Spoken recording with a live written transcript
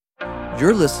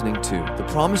You're listening to the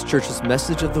Promise Church's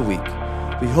Message of the Week.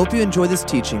 We hope you enjoy this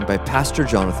teaching by Pastor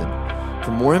Jonathan. For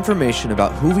more information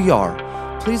about who we are,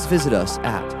 please visit us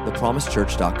at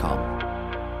thepromisechurch.com.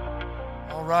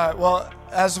 All right. Well,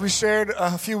 as we shared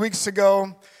a few weeks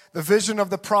ago, the vision of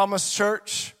the Promise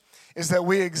Church is that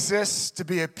we exist to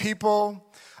be a people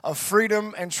of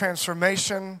freedom and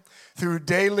transformation through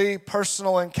daily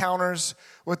personal encounters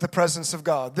with the presence of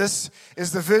God. This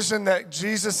is the vision that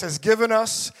Jesus has given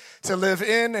us to live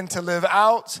in and to live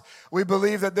out. We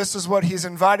believe that this is what He's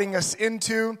inviting us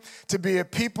into, to be a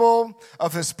people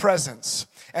of His presence.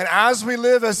 And as we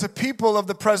live as a people of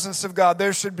the presence of God,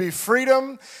 there should be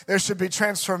freedom, there should be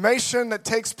transformation that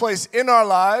takes place in our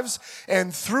lives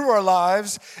and through our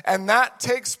lives, and that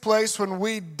takes place when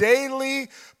we daily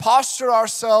posture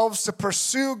ourselves to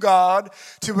pursue God,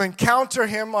 to encounter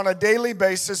Him on a daily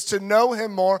basis, to know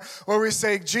Him more, where we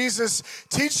say, Jesus,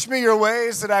 teach me your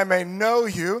ways that I may know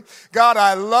you. God,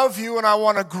 I love you and I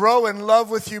want to grow in love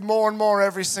with you more and more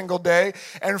every single day.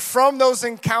 And from those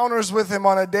encounters with Him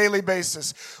on a daily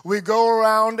basis, we go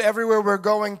around everywhere we're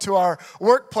going, to our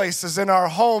workplaces, in our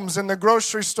homes, in the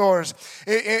grocery stores,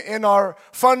 in our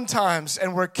fun times,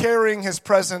 and we're carrying His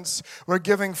presence. We're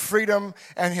giving freedom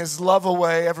and His love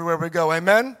away everywhere we go.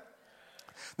 Amen?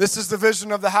 This is the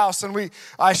vision of the house. And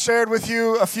I shared with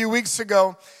you a few weeks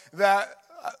ago that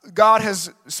God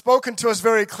has spoken to us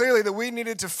very clearly that we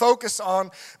needed to focus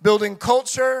on building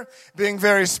culture, being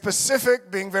very specific,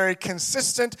 being very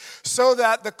consistent, so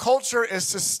that the culture is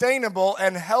sustainable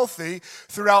and healthy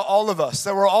throughout all of us,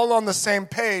 that we're all on the same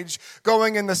page,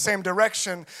 going in the same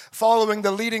direction, following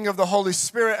the leading of the Holy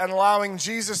Spirit and allowing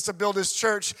Jesus to build His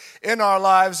church in our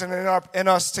lives and in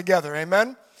us together.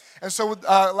 Amen? And so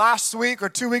last week or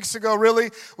 2 weeks ago, really,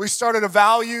 we started a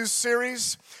values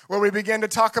series where we began to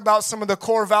talk about some of the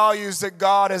core values that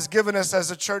God has given us as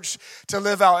a church to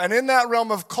live out. And in that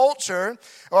realm of culture,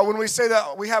 when we say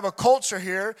that we have a culture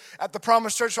here at the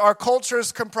Promise Church, our culture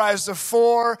is comprised of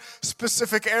 4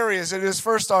 specific areas. It is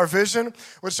first our vision,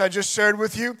 which I just shared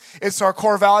with you. It's our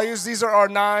core values. These are our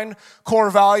 9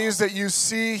 core values that you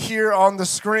see here on the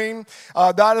screen.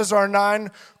 That is our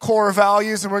 9 core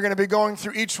values, and we're going to be going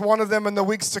through each one of them in the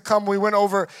weeks to come. We went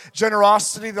over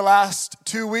generosity the last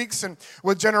 2 weeks, and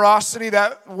with generosity,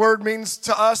 that word means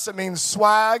to us, it means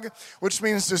swag, which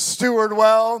means to steward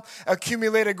well,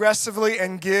 accumulate aggressively,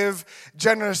 and give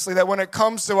generously. That when it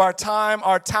comes to our time,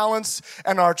 our talents,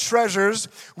 and our treasures,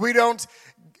 we don't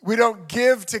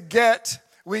give to get,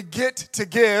 we get to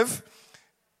give,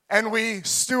 and we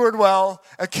steward well,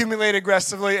 accumulate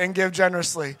aggressively, and give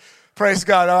generously. Praise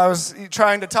God. I was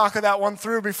trying to talk that one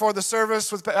through before the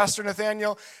service with Pastor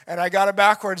Nathaniel, and I got it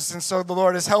backwards, and so the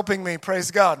Lord is helping me. Praise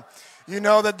God. You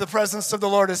know that the presence of the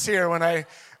Lord is here when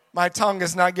my tongue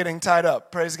is not getting tied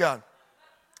up. Praise God.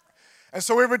 And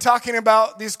so we were talking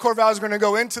about these core values. We're going to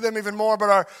go into them even more, but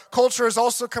our culture is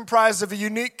also comprised of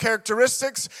unique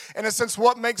characteristics. In a sense,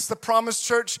 what makes the Promise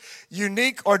Church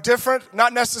unique or different?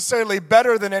 Not necessarily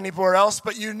better than anywhere else,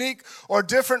 but unique or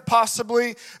different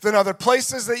possibly than other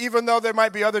places. That even though there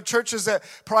might be other churches that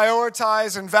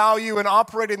prioritize and value and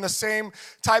operate in the same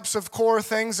types of core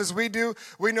things as we do,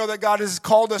 we know that God has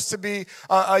called us to be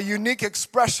a unique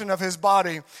expression of His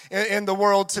body in the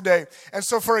world today. And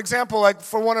so, for example, like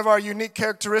for one of our unique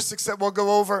characteristics that we'll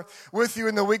go over with you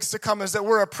in the weeks to come is that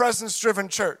we're a presence-driven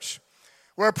church.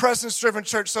 We're a presence-driven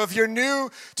church. So if you're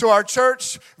new to our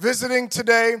church, visiting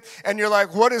today, and you're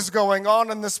like, what is going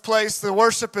on in this place? The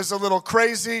worship is a little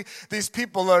crazy. These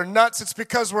people are nuts. It's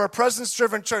because we're a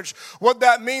presence-driven church. What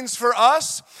that means for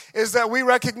us is that we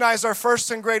recognize our first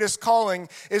and greatest calling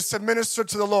is to minister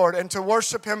to the Lord and to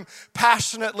worship Him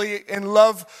passionately in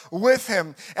love with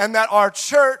Him. And that our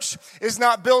church is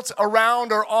not built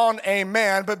around or on a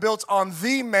man, but built on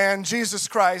the man, Jesus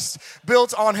Christ,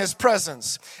 built on His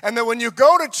presence. And that when you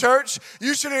go to church,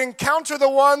 you should encounter the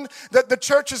one that the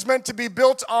church is meant to be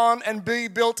built on and be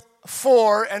built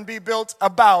for and be built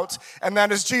about, and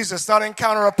that is Jesus. Not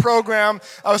encounter a program,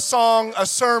 a song, a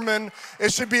sermon.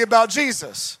 It should be about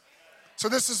Jesus. So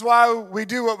this is why we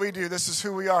do what we do. This is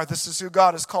who we are. This is who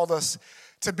God has called us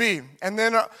to be. And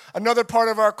then another part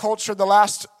of our culture, the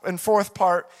last and fourth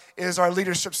part, is our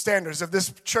leadership standards. If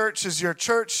this church is your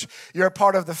church, you're a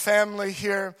part of the family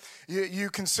here,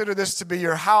 you consider this to be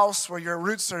your house where your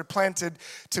roots are planted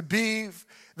to be,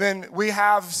 then we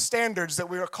have standards that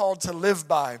we are called to live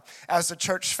by as a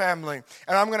church family.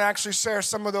 And I'm going to actually share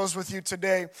some of those with you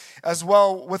today as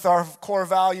well with our core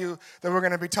value that we're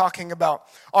going to be talking about.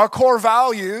 Our core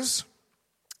values,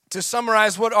 to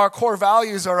summarize what our core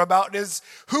values are about, is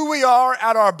who we are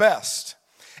at our best.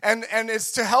 And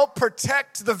it's to help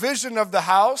protect the vision of the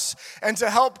house and to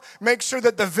help make sure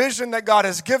that the vision that God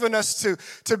has given us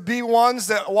to be ones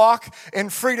that walk in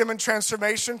freedom and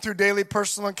transformation through daily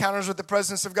personal encounters with the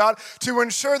presence of God, to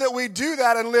ensure that we do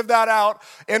that and live that out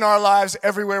in our lives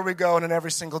everywhere we go and in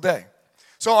every single day.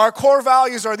 So our core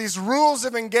values are these rules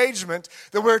of engagement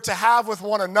that we're to have with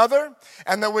one another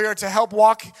and that we are to help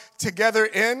walk together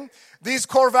in. These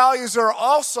core values are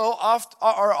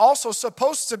also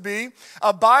supposed to be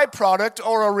a byproduct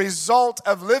or a result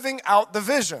of living out the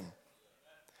vision.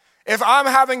 If I'm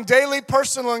having daily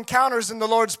personal encounters in the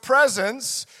Lord's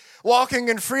presence, walking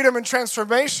in freedom and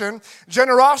transformation,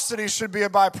 generosity should be a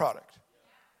byproduct.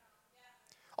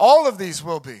 All of these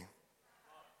will be.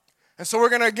 And so we're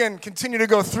going to, again, continue to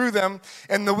go through them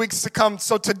in the weeks to come.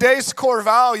 So today's core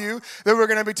value that we're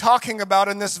going to be talking about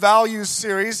in this values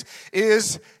series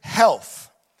is health.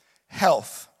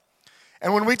 Health.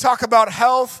 And when we talk about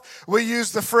health, we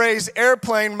use the phrase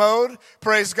airplane mode,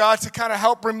 praise God, to kind of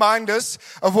help remind us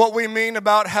of what we mean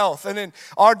about health. And in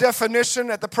our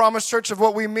definition at the Promise Church of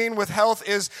what we mean with health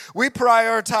is we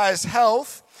prioritize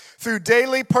health through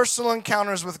daily personal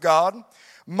encounters with God,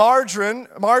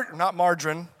 not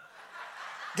margarine.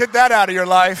 Get that out of your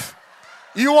life.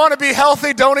 You want to be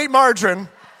healthy, don't eat margarine.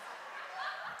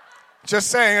 Just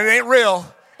saying, it ain't real.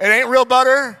 It ain't real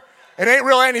butter. It ain't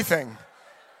real anything.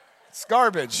 It's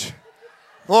garbage.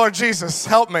 Lord Jesus,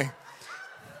 help me.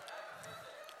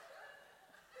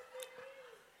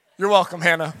 You're welcome,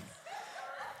 Hannah.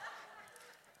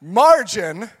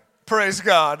 Margin, praise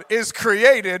God, is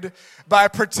created by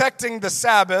protecting the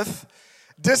Sabbath,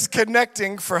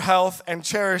 disconnecting for health, and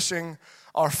cherishing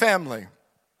our family.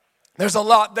 There's a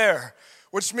lot there,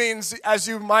 which means, as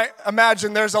you might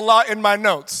imagine, there's a lot in my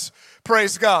notes.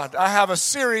 Praise God. I have a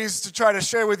series to try to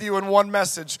share with you in one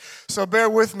message, so bear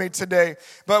with me today.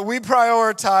 But we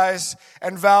prioritize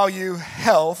and value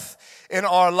health in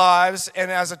our lives, and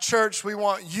as a church, we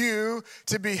want you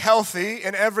to be healthy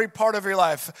in every part of your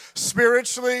life,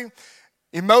 spiritually,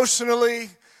 emotionally,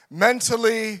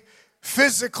 mentally,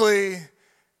 physically,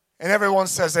 and everyone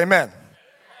says amen.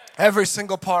 Every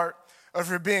single part of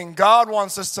your being. God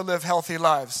wants us to live healthy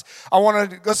lives.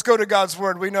 Let's go to God's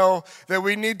word. We know that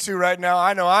we need to right now.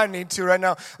 I know I need to right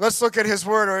now. Let's look at his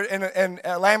word in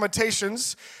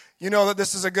Lamentations. You know that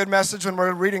this is a good message when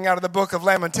we're reading out of the book of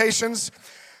Lamentations.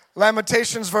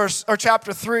 Lamentations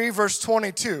chapter 3, verse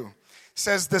 22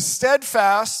 says, "The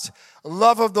steadfast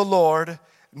love of the Lord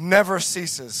never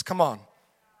ceases." Come on.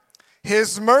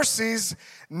 "His mercies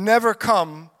never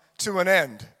come to an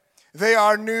end. They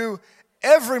are new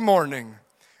every morning.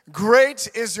 Great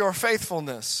is your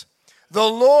faithfulness. The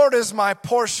Lord is my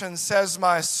portion, says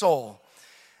my soul.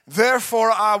 Therefore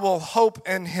I will hope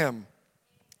in him.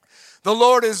 The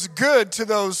Lord is good to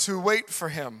those who wait for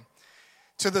him,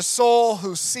 to the soul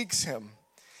who seeks him.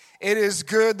 It is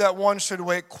good that one should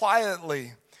wait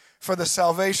quietly for the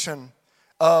salvation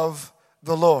of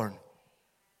the Lord."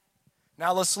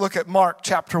 Now let's look at Mark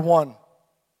chapter 1,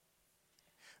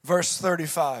 verse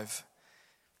 35.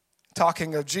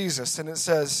 Talking of Jesus, and it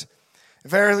says,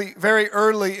 very, very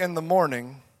early in the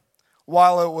morning,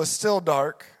 while it was still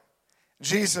dark,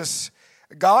 Jesus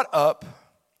got up,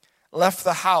 left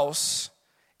the house,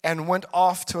 and went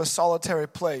off to a solitary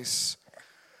place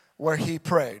where he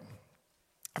prayed.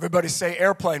 Everybody say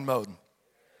airplane mode.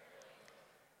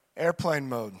 Airplane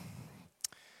mode.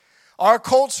 Our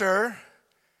culture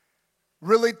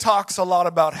really talks a lot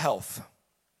about health.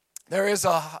 There is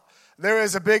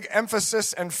a big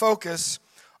emphasis and focus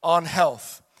on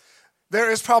health.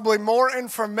 There is probably more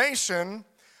information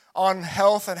on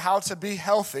health and how to be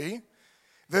healthy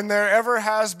than there ever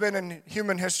has been in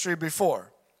human history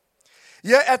before.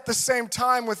 Yet at the same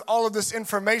time, with all of this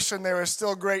information, there is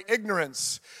still great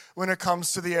ignorance when it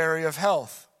comes to the area of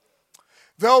health.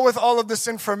 Though with all of this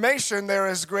information, there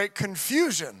is great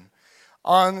confusion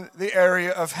on the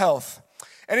area of health.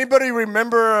 Anybody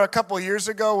remember a couple years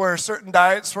ago where certain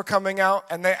diets were coming out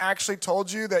and they actually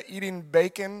told you that eating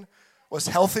bacon was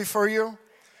healthy for you?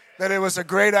 That it was a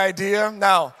great idea?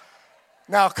 Now,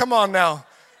 come on now.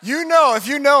 You know, if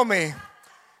you know me,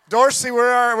 Dorsey,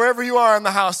 wherever you are in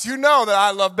the house, you know that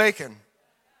I love bacon.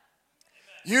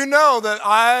 You know that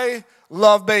I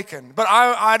love bacon. But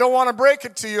I don't want to break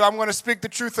it to you. I'm going to speak the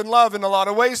truth in love in a lot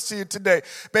of ways to you today.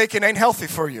 Bacon ain't healthy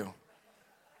for you.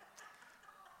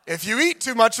 If you eat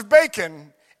too much of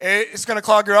bacon, it's going to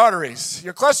clog your arteries.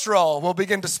 Your cholesterol will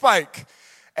begin to spike.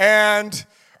 And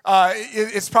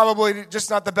it's probably just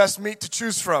not the best meat to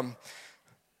choose from.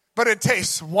 But it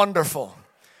tastes wonderful.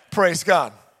 Praise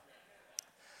God.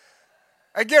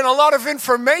 Again, a lot of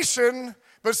information,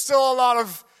 but still a lot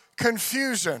of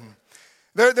confusion.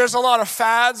 There's a lot of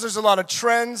fads, there's a lot of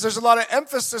trends, there's a lot of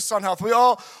emphasis on health. We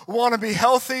all want to be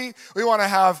healthy. We want to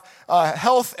have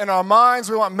health in our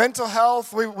minds. We want mental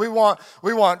health. We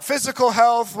want physical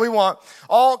health. We want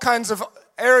all kinds of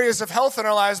areas of health in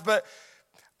our lives. But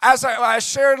as I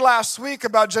shared last week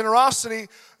about generosity,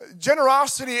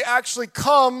 generosity actually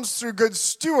comes through good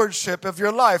stewardship of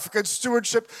your life, good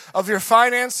stewardship of your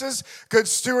finances, good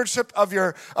stewardship of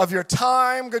your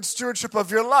time, good stewardship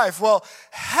of your life. Well,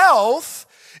 health,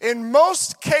 in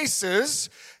most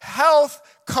cases, health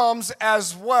comes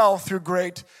as well through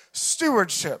great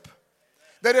stewardship.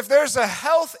 That if there's a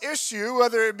health issue,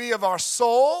 whether it be of our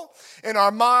soul, in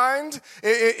our mind,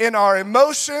 in our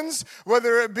emotions,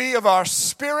 whether it be of our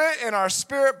spirit, in our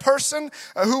spirit person,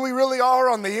 who we really are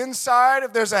on the inside,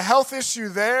 if there's a health issue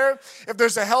there, if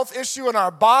there's a health issue in our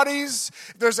bodies,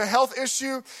 if there's a health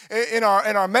issue in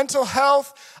our mental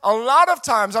health, a lot of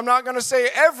times, I'm not going to say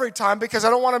every time because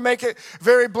I don't want to make it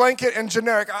very blanket and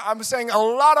generic. I'm saying a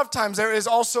lot of times there is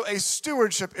also a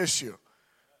stewardship issue.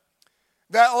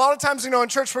 That a lot of times, in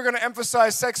church we're going to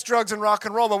emphasize sex, drugs, and rock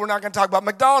and roll, but we're not going to talk about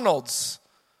McDonald's.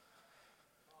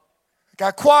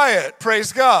 Got quiet,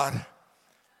 praise God.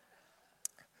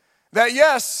 That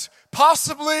yes,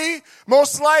 possibly,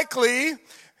 most likely,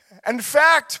 in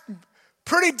fact,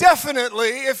 pretty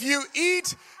definitely, if you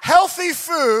eat healthy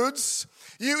foods,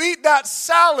 you eat that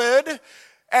salad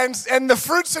and the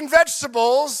fruits and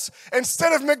vegetables,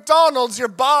 instead of McDonald's, your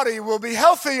body will be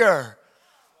healthier.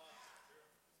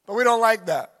 But we don't like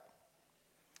that.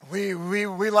 We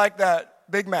like that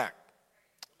Big Mac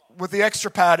with the extra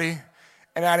patty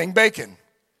and adding bacon.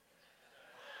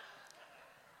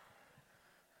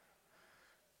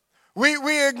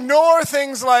 We ignore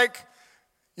things like,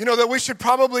 that we should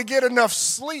probably get enough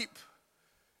sleep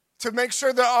to make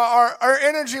sure that our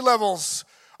energy levels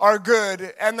are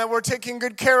good and that we're taking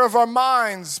good care of our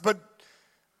minds. But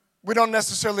we don't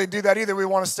necessarily do that either. We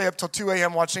want to stay up till 2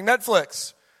 a.m. watching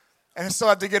Netflix and still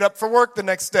have to get up for work the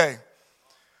next day.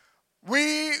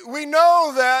 We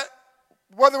know that,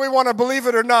 whether we want to believe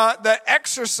it or not, that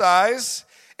exercise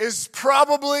is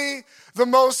probably the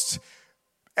most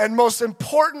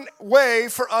important way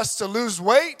for us to lose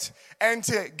weight and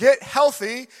to get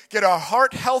healthy, get our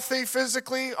heart healthy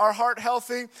physically, our heart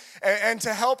healthy, and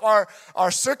to help our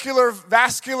circular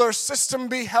vascular system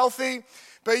be healthy.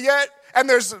 But yet, and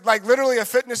there's like literally a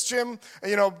fitness gym,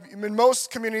 in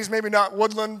most communities, maybe not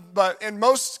Woodland, but in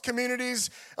most communities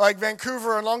like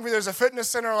Vancouver and Longview, there's a fitness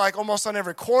center like almost on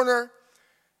every corner.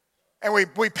 And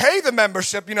we pay the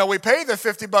membership, we pay the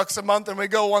 $50 a month and we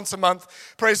go once a month,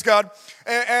 praise God.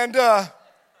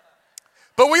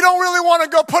 But we don't really want to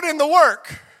go put in the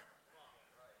work.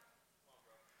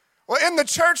 Well, in the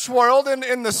church world,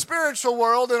 in the spiritual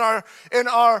world, in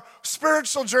our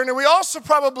spiritual journey, we also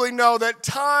probably know that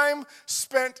time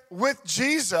spent with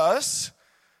Jesus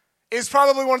is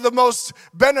probably one of the most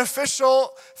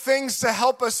beneficial things to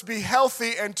help us be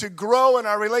healthy and to grow in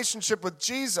our relationship with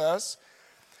Jesus.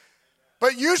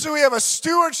 But usually we have a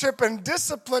stewardship and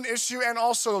discipline issue and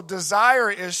also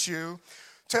desire issue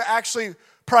to actually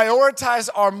prioritize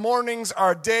our mornings,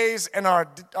 our days, and our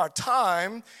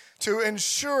time to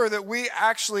ensure that we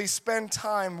actually spend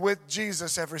time with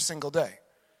Jesus every single day.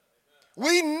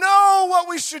 We know what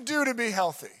we should do to be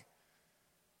healthy.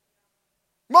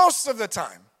 Most of the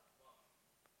time.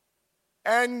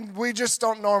 And we just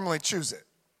don't normally choose it.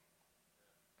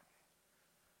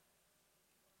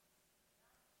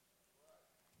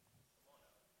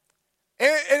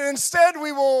 And instead,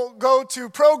 we will go to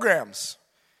programs.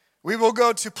 We will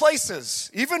go to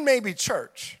places, even maybe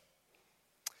church,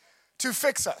 to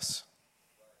fix us.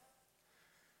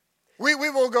 We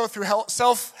will go through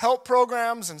self-help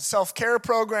programs and self-care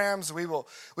programs. We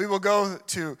will go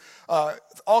to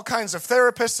all kinds of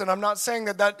therapists, and I'm not saying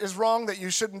that is wrong, that you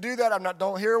shouldn't do that.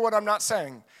 Don't hear what I'm not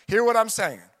saying. Hear what I'm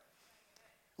saying.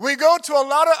 We go to a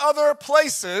lot of other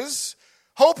places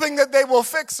hoping that they will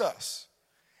fix us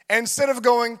instead of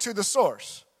going to the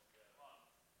source,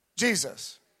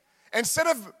 Jesus. Instead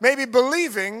of maybe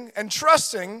believing and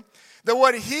trusting that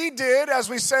what he did, as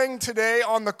we sang today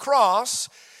on the cross,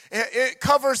 it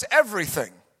covers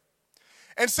everything.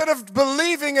 Instead of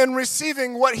believing and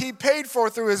receiving what he paid for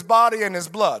through his body and his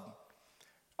blood,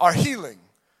 our healing,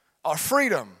 our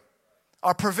freedom,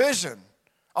 our provision,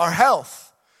 our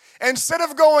health. Instead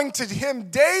of going to him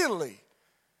daily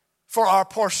for our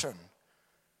portion,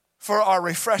 for our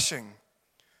refreshing,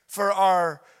 for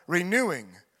our renewing,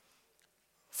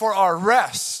 for our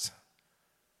rest,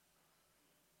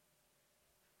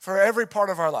 for every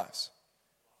part of our lives.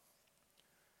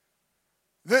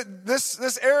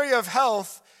 This area of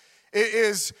health It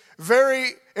is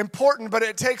very important, but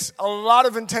it takes a lot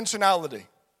of intentionality.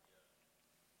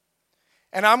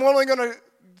 And I'm only going to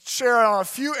share on a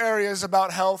few areas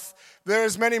about health.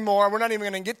 There's many more. We're not even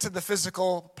going to get to the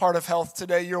physical part of health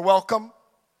today. You're welcome.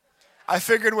 I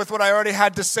figured with what I already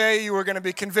had to say, you were going to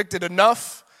be convicted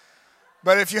enough.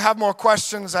 But if you have more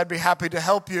questions, I'd be happy to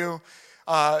help you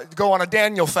go on a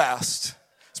Daniel fast.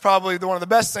 It's probably one of the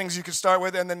best things you could start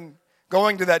with, and then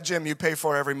going to that gym you pay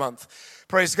for every month.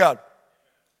 Praise God.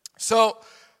 So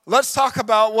let's talk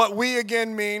about what we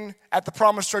again mean at the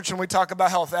Promise Church when we talk about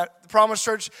health. At the Promise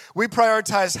Church, we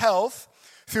prioritize health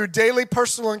through daily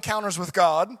personal encounters with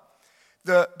God,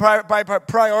 by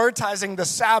prioritizing the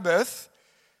Sabbath,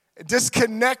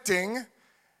 disconnecting,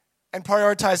 and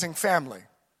prioritizing family.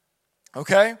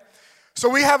 Okay? So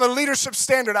we have a leadership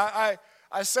standard.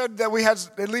 I said that we had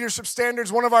leadership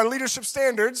standards. One of our leadership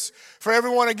standards for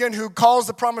everyone, again, who calls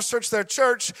the Promise Church their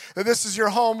church, that this is your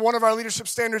home, one of our leadership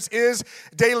standards is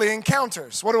daily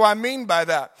encounters. What do I mean by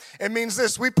that? It means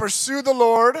this: we pursue the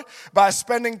Lord by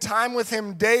spending time with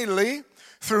Him daily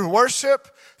through worship,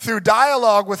 through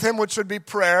dialogue with Him, which would be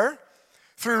prayer,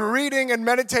 through reading and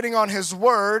meditating on His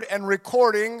Word and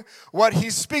recording what He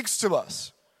speaks to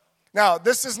us. Now,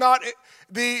 this is not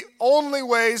the only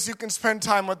ways you can spend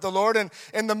time with the Lord. And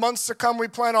in the months to come, we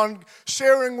plan on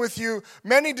sharing with you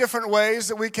many different ways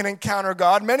that we can encounter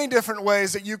God, many different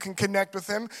ways that you can connect with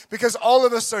Him, because all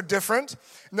of us are different.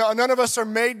 No, none of us are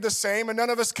made the same, and none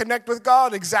of us connect with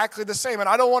God exactly the same. And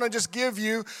I don't want to just give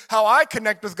you how I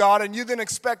connect with God and you then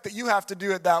expect that you have to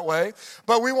do it that way.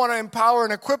 But we want to empower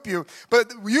and equip you.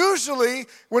 But usually,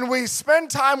 when we spend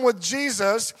time with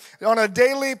Jesus in a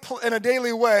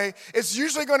daily way, it's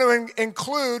usually going to include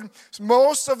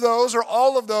most of those or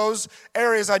all of those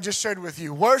areas I just shared with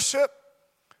you. Worship,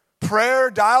 prayer,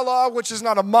 dialogue, which is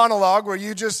not a monologue where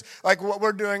you just, like what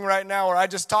we're doing right now, where I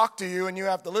just talk to you and you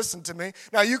have to listen to me.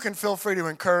 Now, you can feel free to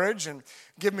encourage and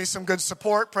give me some good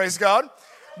support, praise God.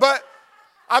 But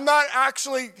I'm not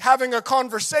actually having a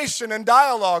conversation and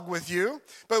dialogue with you,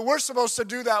 but we're supposed to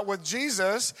do that with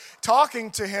Jesus, talking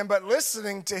to Him, but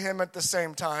listening to Him at the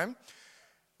same time.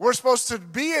 We're supposed to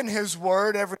be in His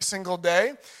Word every single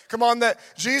day. Come on, that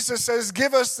Jesus says,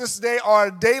 give us this day our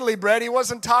daily bread. He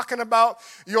wasn't talking about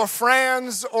your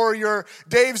Fran's or your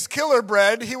Dave's Killer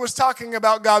Bread. He was talking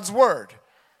about God's Word.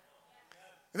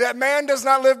 That man does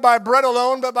not live by bread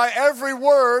alone, but by every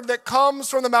word that comes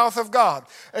from the mouth of God.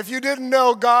 If you didn't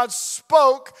know, God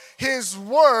spoke His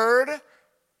Word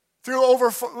through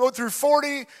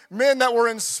 40 men that were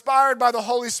inspired by the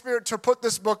Holy Spirit to put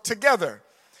this book together.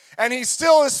 And He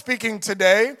still is speaking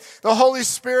today. The Holy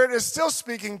Spirit is still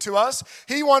speaking to us.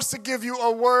 He wants to give you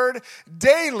a word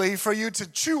daily for you to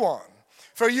chew on,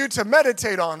 for you to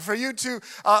meditate on, for you to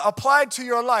apply to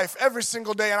your life every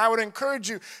single day. And I would encourage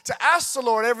you to ask the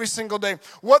Lord every single day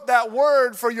what that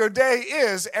word for your day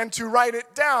is, and to write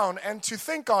it down and to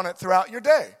think on it throughout your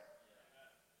day.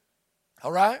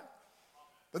 All right?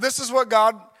 But this is what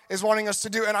God is wanting us to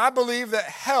do. And I believe that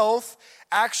health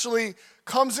actually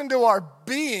comes into our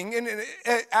being, and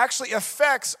it actually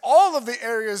affects all of the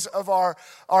areas of our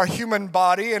human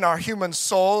body and our human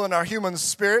soul and our human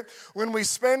spirit when we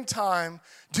spend time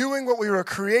doing what we were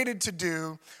created to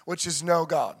do, which is know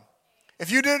God.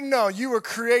 If you didn't know, you were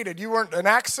created. You weren't an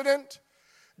accident.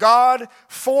 God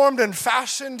formed and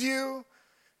fashioned you.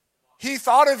 He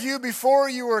thought of you before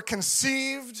you were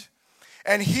conceived,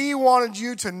 and He wanted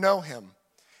you to know Him.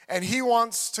 And He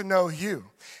wants to know you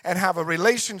and have a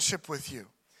relationship with you.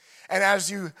 And as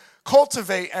you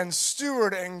cultivate and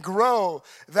steward and grow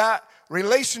that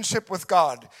relationship with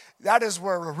God, that is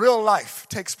where real life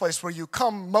takes place, where you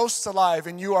come most alive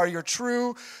and you are your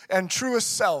true and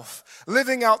truest self,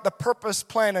 living out the purpose,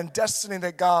 plan, and destiny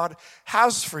that God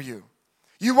has for you.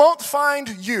 You won't find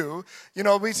you. You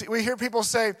know, we hear people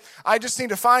say, I just need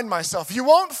to find myself. You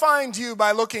won't find you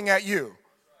by looking at you.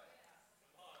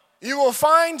 You will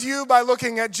find you by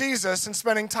looking at Jesus and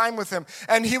spending time with Him.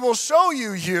 And He will show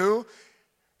you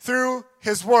through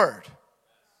His Word.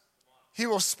 He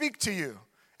will speak to you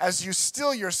as you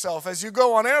still yourself, as you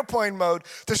go on airplane mode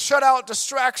to shut out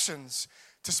distractions,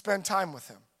 to spend time with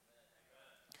Him.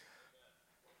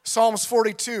 Psalms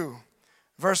 42,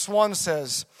 verse 1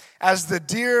 says, as the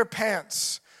deer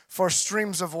pants for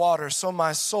streams of water, so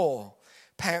my soul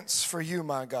pants for you,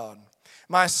 my God.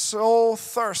 My soul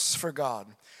thirsts for God,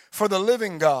 for the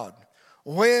living God.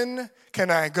 When can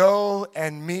I go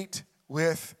and meet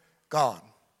with God?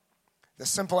 The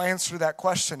simple answer to that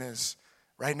question is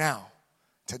right now,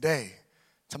 today,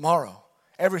 tomorrow,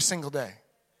 every single day,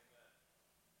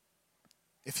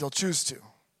 if you'll choose to.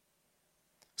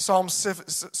 Psalm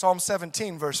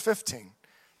 17, verse 15.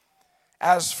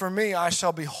 As for me, I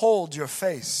shall behold your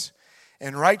face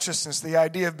in righteousness. The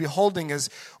idea of beholding is,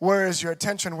 where is your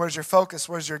attention, where's your focus,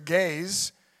 where's your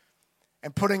gaze?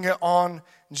 And putting it on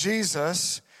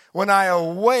Jesus. When I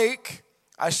awake,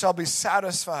 I shall be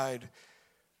satisfied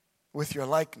with your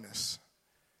likeness.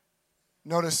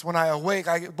 Notice when I awake,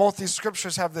 both these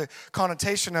scriptures have the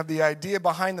connotation of the idea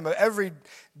behind them. Every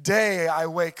day I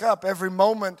wake up, every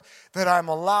moment that I'm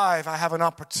alive, I have an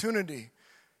opportunity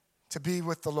to be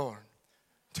with the Lord,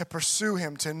 to pursue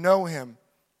Him, to know Him.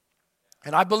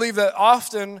 And I believe that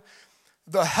often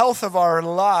the health of our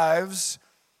lives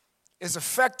is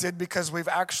affected because we've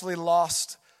actually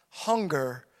lost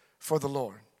hunger for the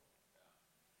Lord.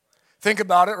 Think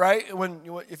about it, right?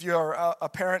 If you're a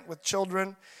parent with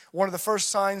children, one of the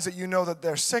first signs that you know that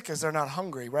they're sick is they're not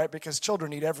hungry, right? Because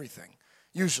children eat everything,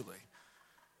 usually.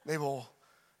 They will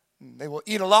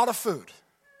eat a lot of food,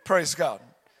 praise God.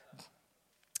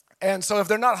 And so if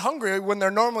they're not hungry, when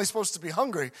they're normally supposed to be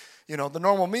hungry, the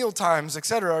normal meal times,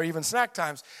 etc., or even snack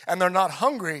times, and they're not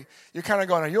hungry, you're kind of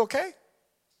going, are you okay?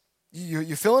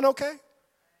 You feeling okay?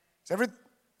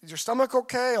 Is your stomach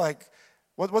okay? Like,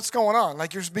 what's going on?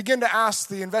 Like, you begin to ask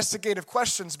the investigative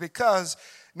questions because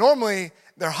normally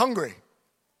they're hungry.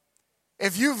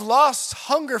 If you've lost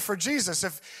hunger for Jesus,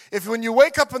 if when you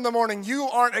wake up in the morning you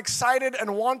aren't excited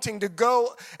and wanting to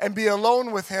go and be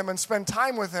alone with Him and spend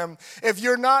time with Him, if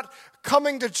you're not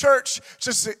coming to church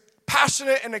just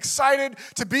passionate and excited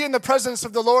to be in the presence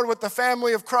of the Lord with the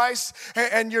family of Christ,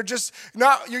 and you're just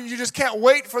not, you just can't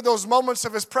wait for those moments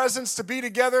of His presence to be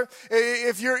together.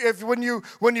 When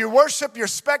you worship, you're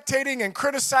spectating and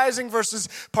criticizing versus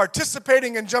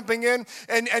participating and jumping in,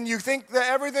 and you think that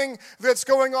everything that's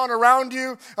going on around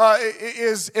you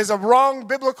is a wrong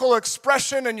biblical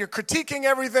expression, and you're critiquing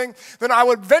everything, then I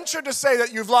would venture to say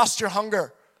that you've lost your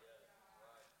hunger.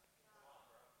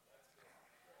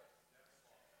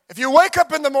 If you wake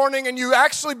up in the morning and you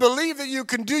actually believe that you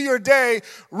can do your day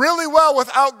really well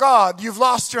without God, you've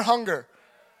lost your hunger.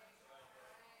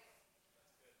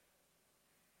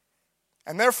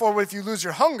 And therefore, if you lose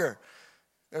your hunger,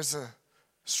 there's a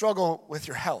struggle with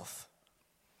your health.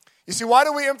 You see, why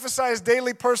do we emphasize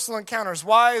daily personal encounters?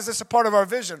 Why is this a part of our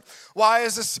vision? Why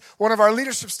is this one of our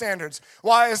leadership standards?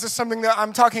 Why is this something that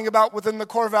I'm talking about within the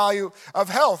core value of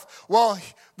health? Well,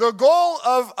 the goal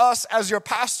of us as your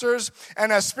pastors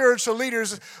and as spiritual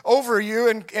leaders over you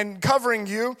and covering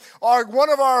you are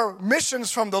one of our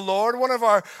missions from the Lord, one of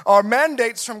our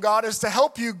mandates from God is to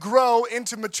help you grow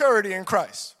into maturity in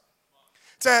Christ.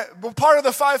 Part of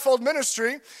the fivefold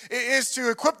ministry is to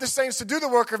equip the saints to do the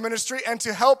work of ministry and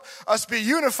to help us be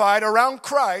unified around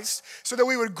Christ so that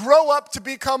we would grow up to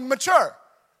become mature.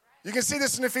 You can see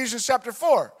this in Ephesians chapter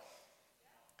 4.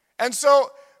 And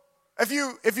so if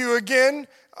you again,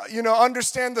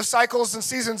 understand the cycles and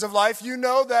seasons of life, you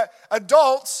know that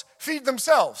adults feed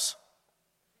themselves.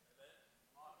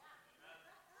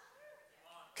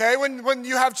 Okay, when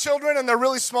you have children and they're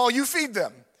really small, you feed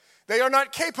them. They are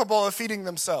not capable of feeding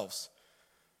themselves.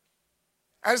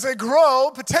 As they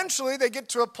grow, potentially they get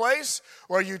to a place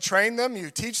where you train them, you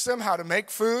teach them how to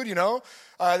make food,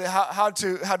 how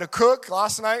to cook.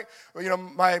 Last night,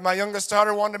 my youngest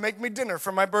daughter wanted to make me dinner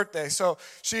for my birthday. So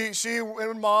she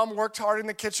and Mom worked hard in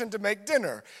the kitchen to make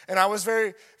dinner. And I was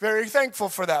very, very thankful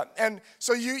for that. And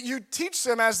so you teach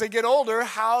them as they get older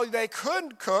how they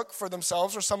could cook for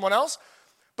themselves or someone else.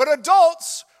 But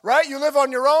adults, right? You live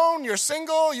on your own, you're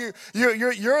single, you're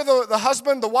the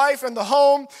husband, the wife, and the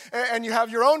home, and you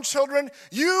have your own children.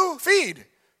 You feed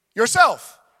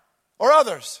yourself or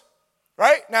others,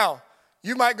 right? Now,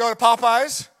 you might go to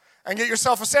Popeyes and get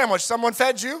yourself a sandwich. Someone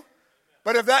fed you.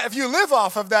 But if you live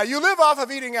off of that, you live off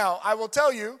of eating out, I will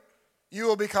tell you, you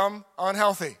will become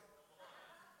unhealthy.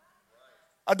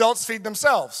 Adults feed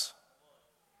themselves.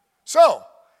 So,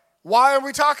 why are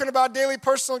we talking about daily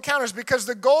personal encounters? Because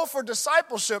the goal for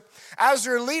discipleship as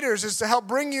your leaders is to help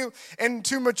bring you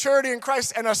into maturity in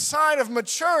Christ. And a sign of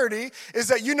maturity is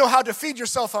that you know how to feed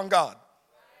yourself on God.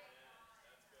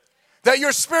 That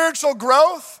your spiritual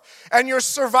growth and your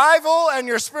survival and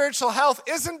your spiritual health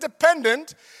isn't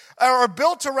dependent or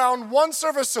built around one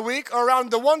service a week or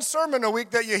around the one sermon a week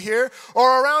that you hear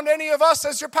or around any of us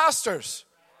as your pastors.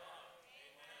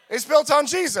 It's built on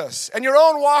Jesus and your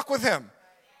own walk with Him.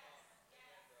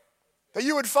 That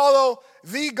you would follow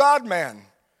the God-man,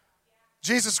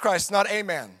 Jesus Christ, not a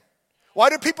man. Why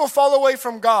do people fall away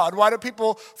from God? Why do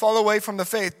people fall away from the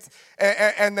faith?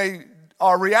 And they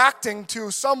are reacting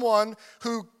to someone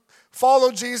who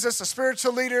followed Jesus, a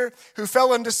spiritual leader who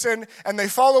fell into sin, and they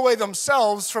fall away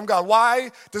themselves from God.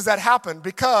 Why does that happen?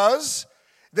 Because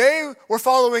they were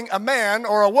following a man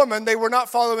or a woman. They were not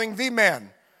following the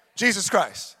man, Jesus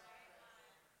Christ.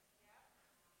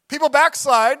 People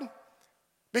backslide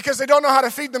because they don't know how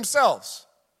to feed themselves.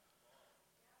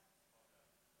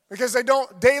 Because they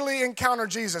don't daily encounter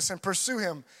Jesus and pursue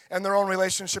him in their own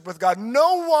relationship with God.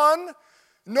 No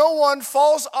one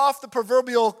falls off the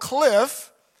proverbial cliff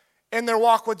in their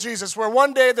walk with Jesus, where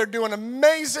one day they're doing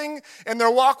amazing in their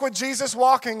walk with Jesus,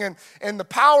 walking in the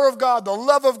power of God, the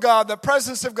love of God, the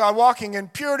presence of God, walking in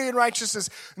purity and righteousness.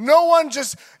 No one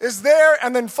just is there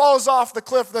and then falls off the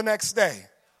cliff the next day.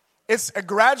 It's a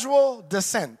gradual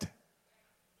descent,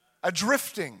 a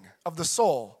drifting of the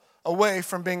soul away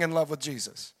from being in love with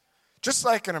Jesus. Just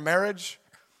like in a marriage,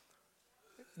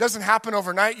 it doesn't happen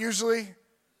overnight usually.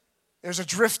 There's a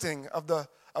drifting of the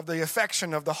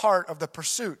affection, of the heart, of the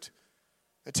pursuit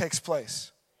that takes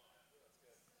place.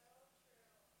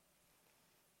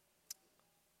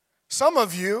 Some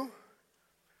of you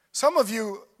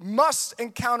must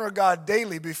encounter God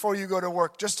daily before you go to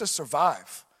work just to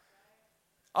survive.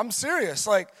 I'm serious.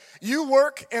 Like, you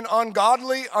work in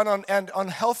ungodly and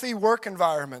unhealthy work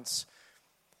environments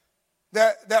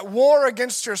that war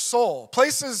against your soul,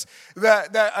 places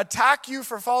that attack you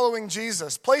for following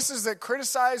Jesus, places that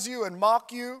criticize you and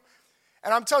mock you.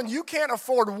 And I'm telling you, you can't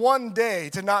afford one day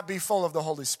to not be full of the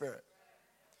Holy Spirit.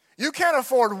 You can't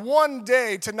afford one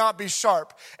day to not be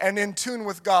sharp and in tune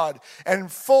with God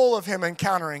and full of him,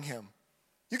 encountering him.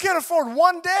 You can't afford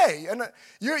one day. And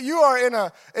you are in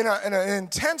an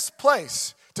intense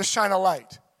place to shine a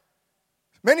light.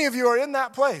 Many of you are in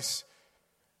that place.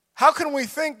 How can we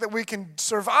think that we can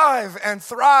survive and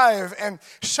thrive and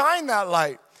shine that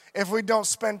light if we don't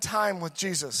spend time with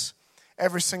Jesus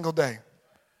every single day?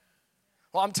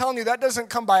 Well, I'm telling you, that doesn't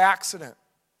come by accident.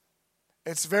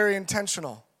 It's very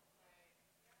intentional.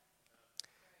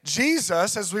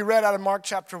 Jesus, as we read out of Mark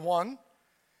chapter 1,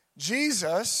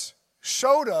 Jesus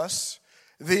showed us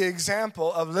the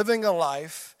example of living a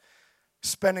life,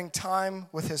 spending time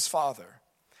with his Father.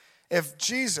 If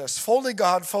Jesus, fully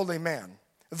God, fully man,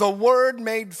 the Word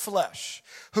made flesh,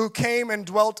 who came and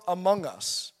dwelt among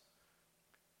us,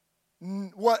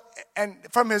 and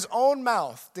from his own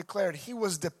mouth declared he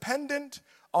was dependent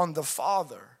on the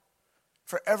Father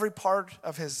for every part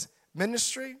of his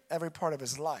ministry, every part of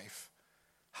his life.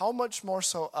 How much more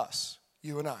so us,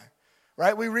 you and I,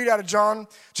 right? We read out of John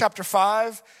chapter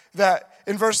 5 that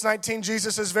in verse 19,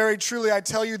 Jesus says, very truly I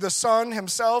tell you, the Son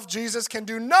himself, Jesus, can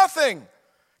do nothing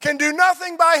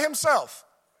by himself.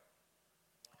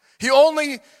 He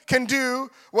only can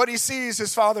do what he sees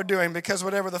his Father doing, because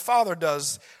whatever the Father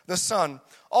does, the Son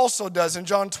also does. In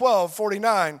John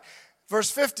 12:49, verse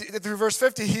 50 through verse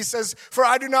 50, he says, for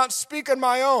I do not speak on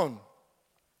my own.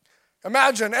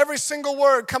 Imagine every single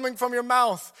word coming from your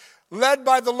mouth, led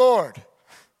by the Lord.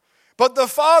 But the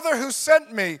Father who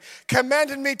sent me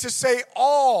commanded me to say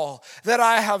all that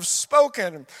I have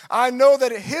spoken. I know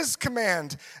that his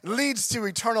command leads to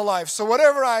eternal life. So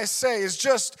whatever I say is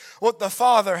just what the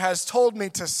Father has told me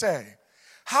to say.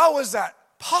 How is that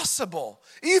possible,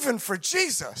 even for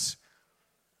Jesus?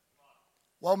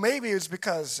 Well, maybe it's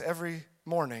because every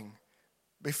morning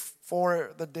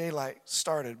before the daylight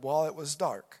started, while it was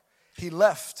dark, he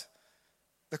left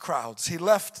the crowds, he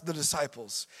left the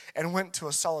disciples and went to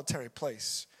a solitary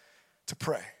place to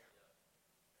pray.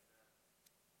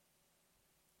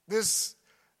 This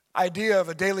idea of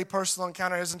a daily personal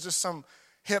encounter isn't just some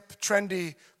hip,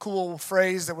 trendy, cool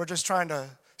phrase that we're just trying to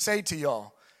say to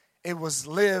y'all. It was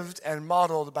lived and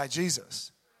modeled by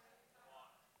Jesus.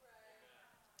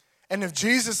 And if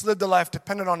Jesus lived a life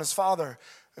dependent on his Father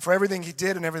for everything he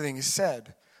did and everything he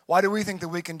said, why do we think that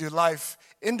we can do life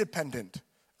independent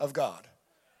of God?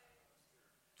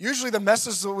 Usually the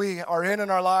messes that we are in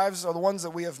our lives are the ones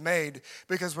that we have made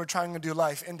because we're trying to do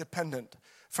life independent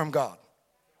from God.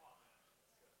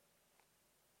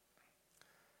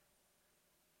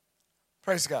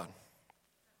 Praise God.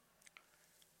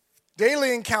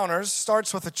 Daily encounters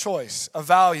starts with a choice, a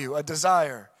value, a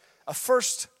desire, a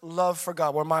first love for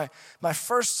God. Where my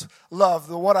first love,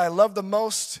 what I love the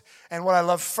most and what I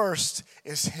love first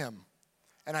is him.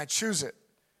 And I choose it.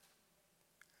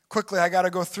 Quickly, I got to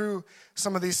go through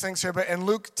some of these things here, but in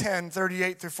Luke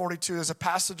 10:38 through 42, there's a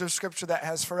passage of scripture that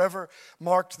has forever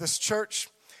marked this church,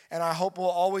 and I hope will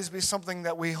always be something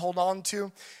that we hold on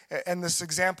to. And this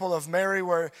example of Mary,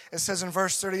 where it says in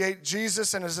verse 38,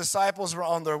 Jesus and his disciples were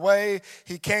on their way.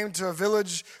 He came to a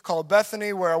village called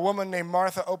Bethany, where a woman named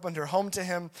Martha opened her home to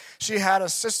him. She had a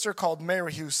sister called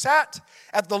Mary who sat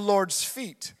at the Lord's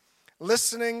feet,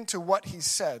 listening to what he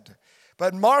said.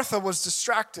 But Martha was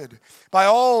distracted by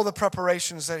all the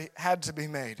preparations that had to be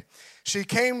made. She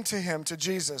came to him, to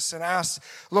Jesus, and asked,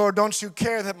 Lord, don't you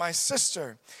care that my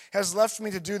sister has left me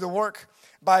to do the work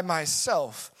by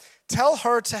myself. Tell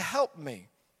her to help me."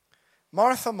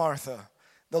 "Martha, Martha,"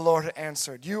 the Lord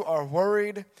answered, "you are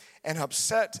worried and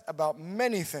upset about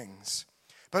many things,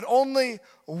 but only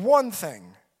one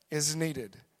thing is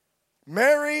needed.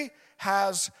 Mary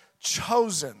has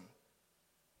chosen."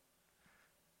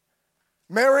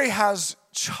 Mary has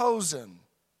chosen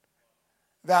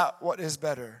that what is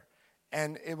better,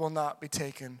 and it will not be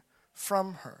taken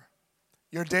from her.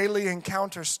 Your daily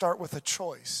encounters start with a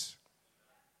choice.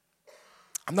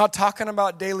 I'm not talking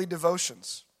about daily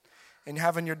devotions and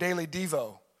having your daily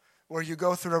devo, where you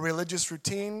go through a religious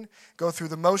routine, go through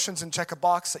the motions and check a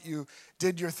box that you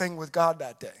did your thing with God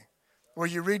that day. Where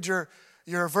you read your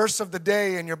verse of the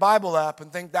day in your Bible app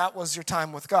and think that was your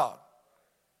time with God.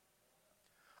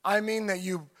 I mean that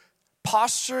you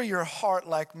posture your heart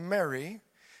like Mary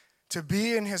to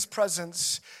be in his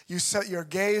presence. You set your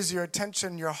gaze, your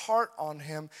attention, your heart on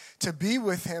him, to be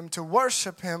with him, to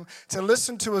worship him, to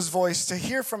listen to his voice, to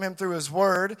hear from him through his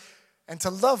word, and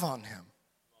to love on him.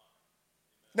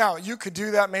 Now, you could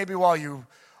do that maybe while you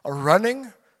are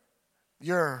running.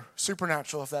 You're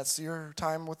supernatural if that's your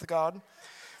time with God.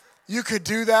 You could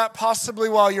do that possibly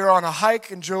while you're on a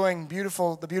hike enjoying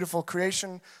the beautiful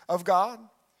creation of God.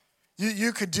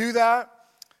 You could do that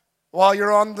while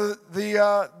you're on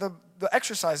the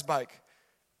exercise bike.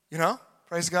 You know,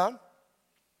 praise God.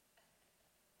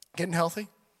 Getting healthy.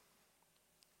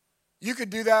 You could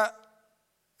do that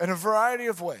in a variety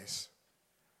of ways.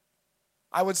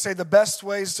 I would say the best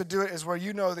ways to do it is where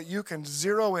you know that you can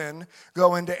zero in,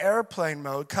 go into airplane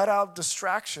mode, cut out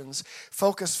distractions,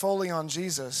 focus fully on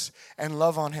Jesus, and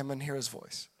love on him and hear his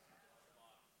voice.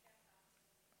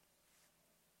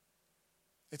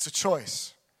 It's a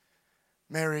choice.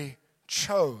 Mary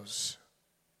chose.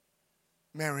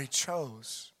 Mary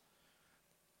chose.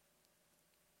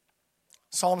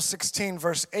 Psalm 16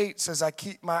 verse 8 says, "I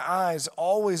keep my eyes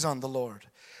always on the Lord.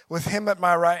 With him at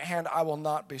my right hand, I will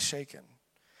not be shaken.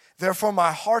 Therefore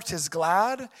my heart is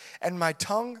glad and my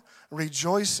tongue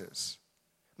rejoices.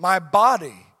 My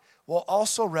body will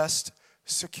also rest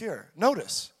secure."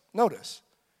 Notice.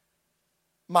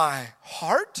 My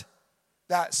heart,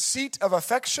 that seat of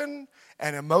affection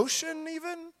and emotion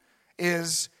even,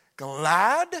 is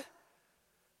glad.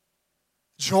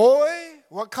 Joy,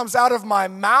 what comes out of my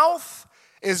mouth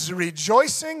is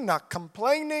rejoicing, not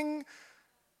complaining,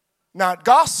 not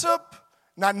gossip,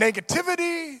 not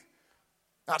negativity,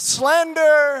 not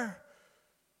slander,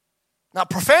 not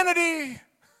profanity.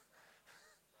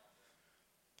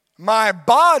 My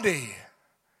body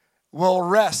will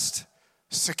rest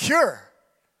secure.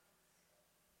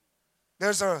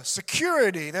 There's a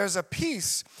security, there's a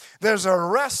peace, there's a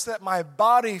rest that my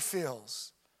body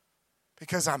feels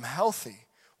because I'm healthy.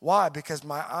 Why? Because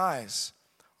my eyes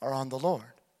are on the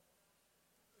Lord.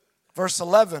 Verse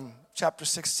 11, chapter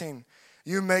 16.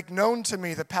 "You make known to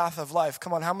me the path of life."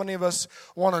 Come on, how many of us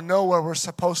want to know where we're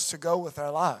supposed to go with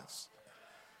our lives?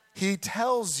 He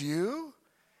tells you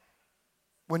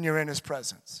when you're in his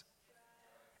presence.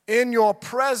 In your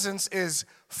presence is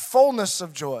fullness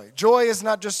of joy. Joy is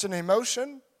not just an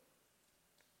emotion.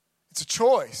 It's a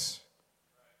choice.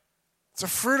 It's a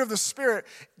fruit of the Spirit.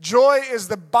 Joy is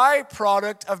the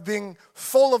byproduct of being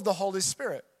full of the Holy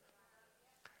Spirit.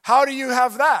 How do you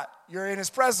have that? You're in his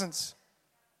presence.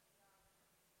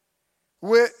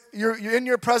 In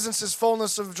your presence is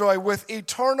fullness of joy with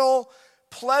eternal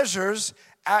pleasures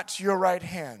at your right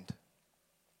hand.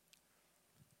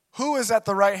 Who is at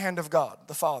the right hand of God,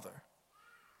 the Father?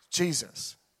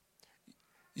 Jesus.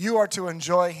 You are to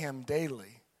enjoy him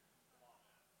daily.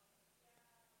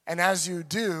 And as you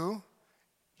do,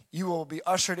 you will be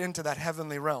ushered into that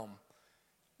heavenly realm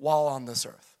while on this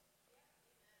earth.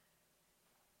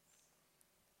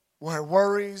 Where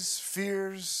worries,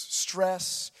 fears,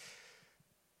 stress,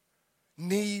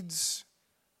 needs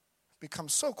become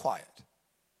so quiet,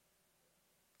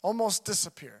 almost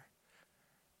disappear,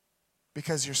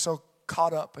 because you're so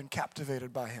caught up and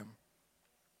captivated by him.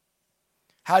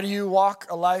 How do you walk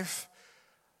a life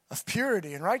of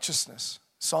purity and righteousness?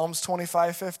 Psalms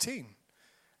 25:15.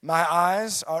 "My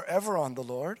eyes are ever on the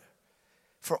Lord,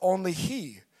 for only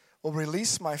he will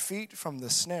release my feet from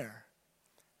the snare."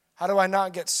 How do I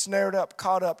not get snared up,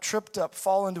 caught up, tripped up,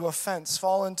 fall into offense,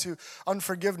 fall into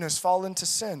unforgiveness, fall into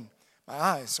sin? My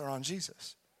eyes are on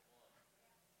Jesus.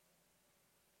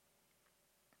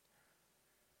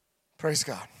 Praise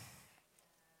God.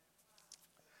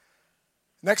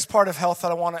 Next part of health that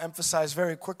I want to emphasize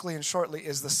very quickly and shortly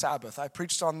is the Sabbath. I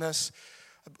preached on this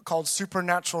called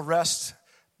Supernatural Rest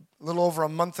a little over a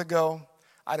month ago.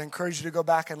 I'd encourage you to go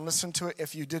back and listen to it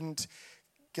if you didn't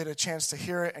get a chance to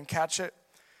hear it and catch it.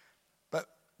 But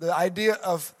the idea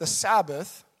of the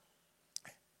Sabbath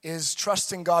is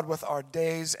trusting God with our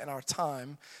days and our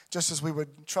time, just as we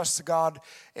would trust God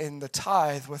in the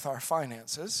tithe with our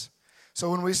finances.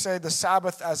 So when we say the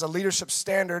Sabbath as a leadership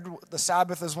standard, the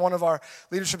Sabbath is one of our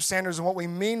leadership standards, and what we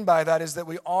mean by that is that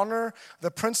we honor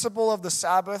the principle of the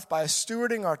Sabbath by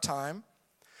stewarding our time,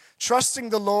 trusting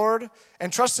the Lord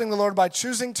by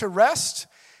choosing to rest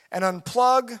and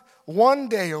unplug one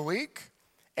day a week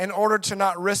in order to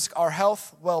not risk our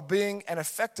health, well-being, and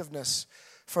effectiveness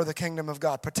for the kingdom of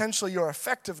God. Potentially your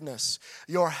effectiveness,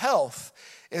 your health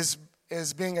is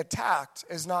being attacked,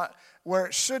 is not where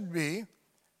it should be,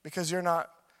 because you're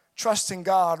not trusting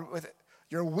God with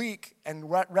your week and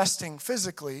resting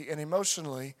physically and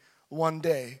emotionally one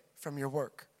day from your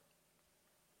work.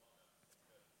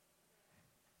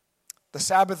 The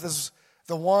Sabbath is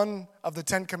the one of the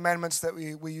 10 commandments that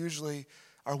we usually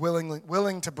are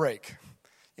willing to break.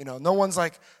 You know, no one's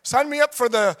like, sign me up for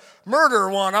the murder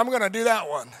one, I'm going to do that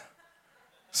one.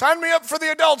 Sign me up for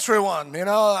the adultery one, you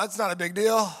know, that's not a big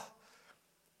deal.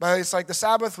 But it's like the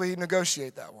Sabbath, we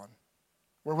negotiate that one.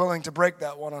 We're willing to break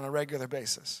that one on a regular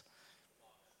basis.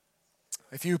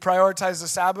 If you prioritize the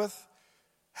Sabbath,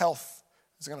 health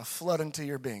is going to flood into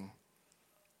your being.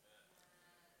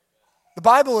 The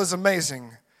Bible is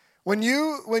amazing. When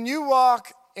you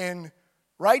walk in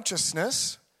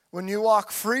righteousness, when you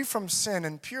walk free from sin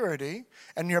and purity,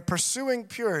 and you're pursuing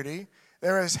purity,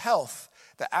 there is health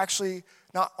that actually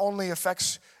not only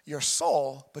affects your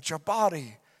soul, but your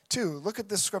body too. Look at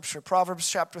this scripture, Proverbs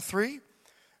chapter 3.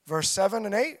 Verse 7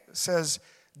 and 8 says,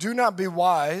 do not be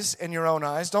wise in your own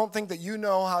eyes. Don't think that you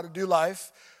know how to do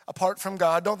life apart from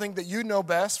God. Don't think that you know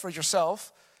best for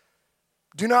yourself.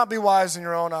 Do not be wise in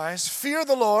your own eyes. Fear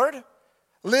the Lord.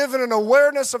 Live in an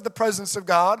awareness of the presence of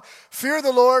God. Fear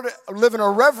the Lord. Live in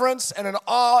a reverence and an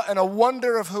awe and a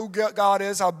wonder of who God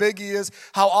is, how big He is,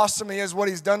 how awesome He is, what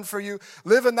He's done for you.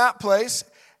 Live in that place.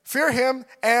 Fear Him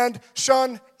and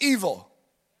shun evil.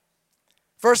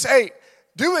 Verse 8.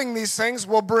 Doing these things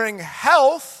will bring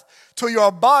health to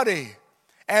your body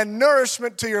and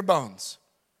nourishment to your bones.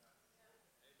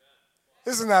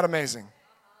 Isn't that amazing?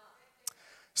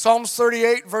 Psalms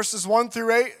 38, verses 1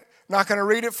 through 8. Not going to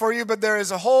read it for you, but there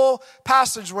is a whole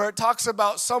passage where it talks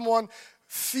about someone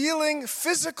feeling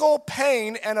physical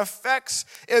pain and effects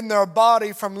in their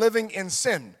body from living in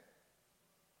sin.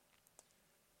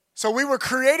 So we were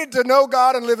created to know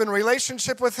God and live in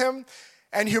relationship with Him.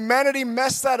 And humanity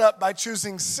messed that up by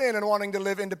choosing sin and wanting to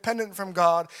live independent from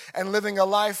God and living a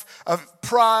life of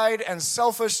pride and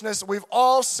selfishness. We've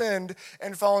all sinned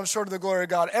and fallen short of the glory of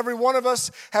God. Every one of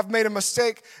us have made a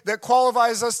mistake that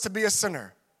qualifies us to be a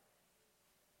sinner.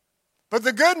 But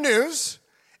the good news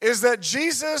is that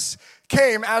Jesus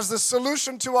came as the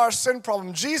solution to our sin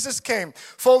problem. Jesus came,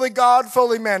 fully God,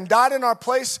 fully man, died in our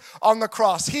place on the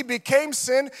cross. He became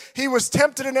sin. He was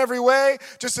tempted in every way,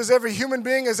 just as every human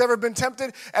being has ever been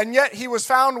tempted, and yet He was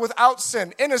found without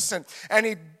sin, innocent. And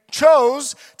He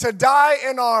chose to die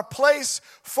in our place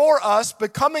for us,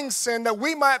 becoming sin, that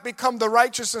we might become the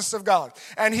righteousness of God.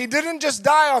 And He didn't just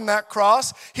die on that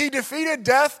cross. He defeated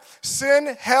death,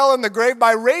 sin, hell, and the grave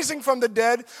by raising from the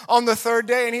dead on the third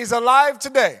day, and He's alive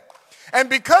today. And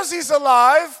because He's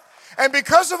alive, and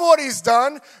because of what He's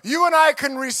done, you and I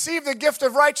can receive the gift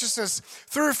of righteousness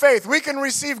through faith. We can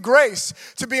receive grace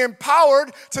to be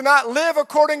empowered to not live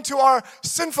according to our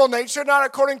sinful nature, not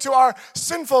according to our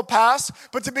sinful past,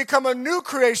 but to become a new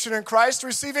creation in Christ,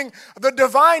 receiving the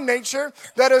divine nature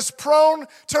that is prone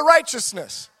to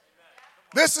righteousness.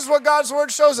 This is what God's word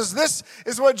shows us. This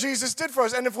is what Jesus did for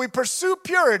us. And if we pursue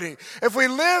purity, if we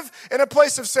live in a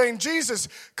place of saying, Jesus,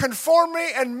 conform me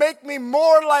and make me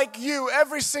more like you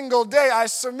every single day, I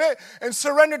submit and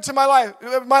surrender to my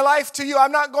life to you.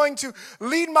 I'm not going to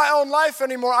lead my own life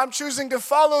anymore. I'm choosing to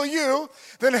follow you.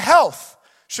 Then health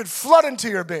should flood into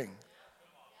your being.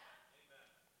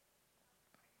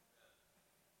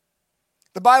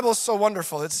 The Bible is so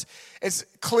wonderful. It's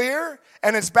clear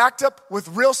and it's backed up with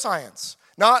real science.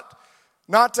 Not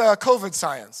COVID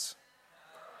science.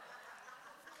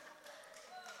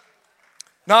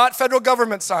 Not federal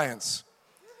government science.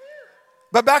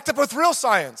 But backed up with real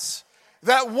science.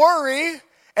 That worry,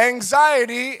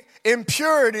 anxiety,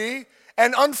 impurity,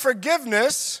 and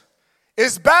unforgiveness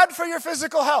is bad for your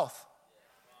physical health.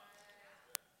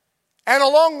 And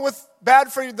along with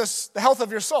bad for the health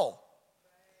of your soul.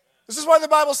 This is why the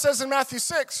Bible says in Matthew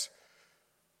 6,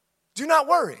 do not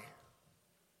worry.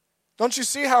 Don't you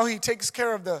see how He takes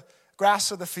care of the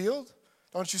grass of the field?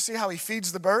 Don't you see how He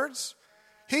feeds the birds?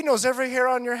 He knows every hair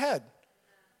on your head.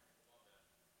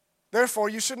 Therefore,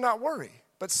 you should not worry,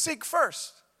 but seek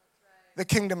first the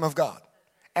kingdom of God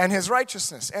and his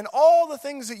righteousness. And all the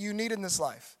things that you need in this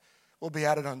life will be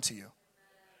added unto you.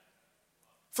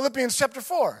 Philippians chapter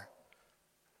 4.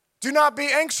 Do not be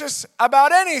anxious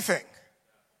about anything,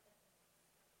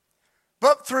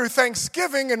 but through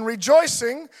thanksgiving and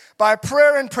rejoicing, by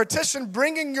prayer and petition,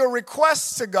 bringing your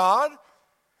requests to God.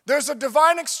 There's a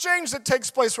divine exchange that takes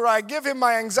place where I give him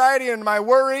my anxiety and my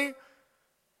worry,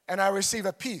 and I receive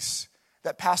a peace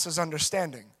that passes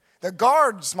understanding, that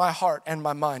guards my heart and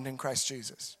my mind in Christ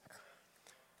Jesus.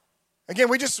 Again,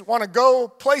 we just want to go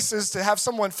places to have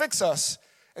someone fix us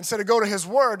instead of go to his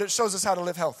word that shows us how to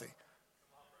live healthy.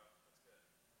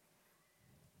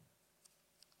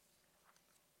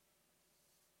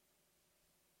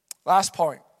 Last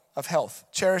point of health,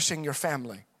 cherishing your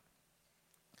family.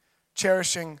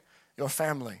 Cherishing your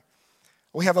family.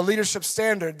 We have a leadership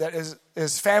standard that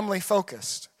is family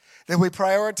focused, that we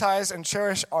prioritize and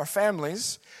cherish our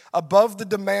families above the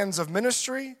demands of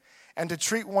ministry and to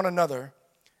treat one another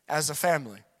as a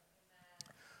family.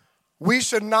 We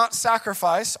should not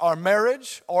sacrifice our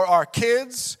marriage or our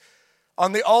kids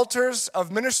on the altars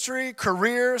of ministry,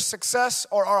 career, success,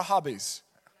 or our hobbies.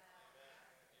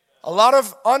 A lot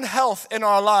of unhealth in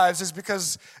our lives is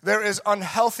because there is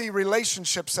unhealthy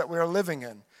relationships that we are living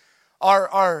in.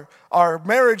 Our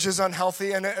marriage is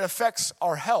unhealthy and it affects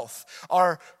our health.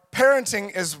 Our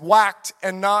parenting is whacked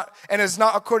and is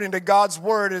not according to God's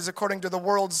word, it is according to the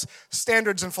world's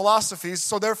standards and philosophies.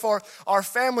 So therefore, our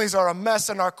families are a mess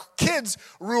and our kids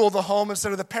rule the home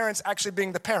instead of the parents actually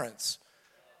being the parents.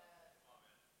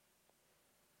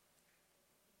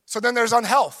 So then there's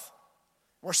unhealth.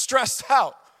 We're stressed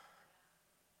out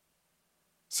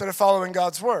instead of following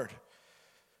God's word.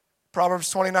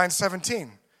 Proverbs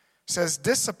 29:17 says,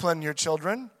 discipline your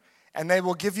children and they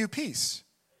will give you peace.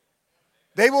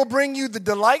 They will bring you the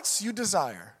delights you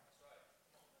desire.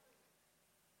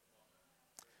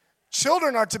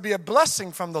 Children are to be a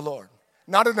blessing from the Lord,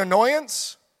 not an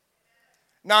annoyance,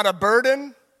 not a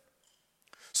burden.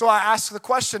 So I ask the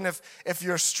question, if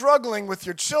you're struggling with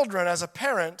your children as a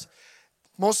parent,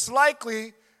 most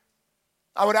likely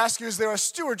I would ask you, is there a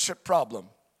stewardship problem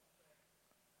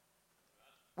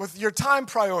with your time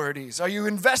priorities? Are you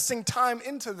investing time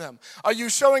into them? Are you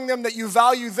showing them that you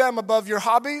value them above your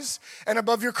hobbies and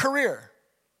above your career?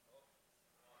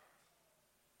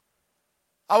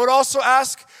 I would also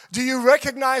ask, do you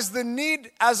recognize the need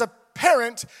as a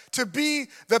parent to be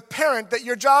the parent, that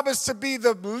your job is to be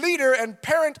the leader and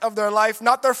parent of their life,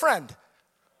 not their friend?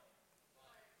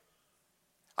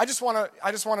 I just want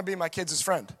to be my kids'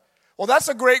 friend. Well, that's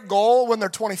a great goal when they're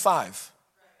 25,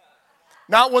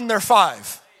 not when they're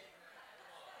 5.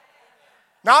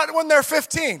 Not when they're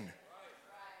 15.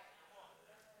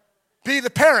 Be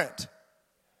the parent.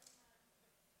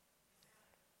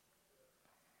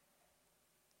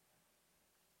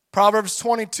 Proverbs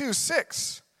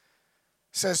 22:6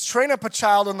 says, train up a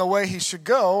child in the way he should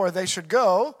go, or they should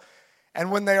go,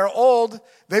 and when they are old,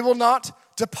 they will not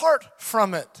depart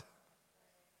from it.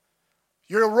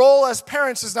 Your role as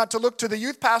parents is not to look to the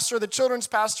youth pastor, the children's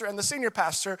pastor, and the senior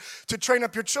pastor to train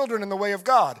up your children in the way of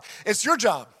God. It's your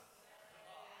job.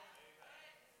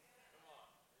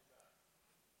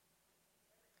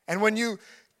 And when you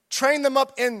train them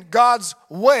up in God's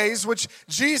ways, which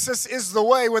Jesus is the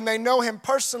way, when they know him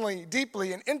personally,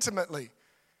 deeply, and intimately,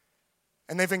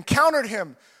 and they've encountered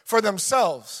him for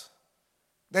themselves,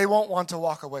 they won't want to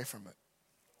walk away from it.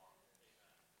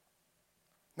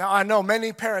 Now, I know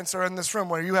many parents are in this room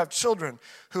where you have children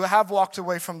who have walked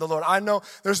away from the Lord. I know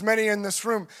there's many in this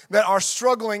room that are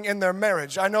struggling in their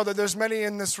marriage. I know that there's many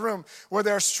in this room where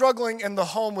they're struggling in the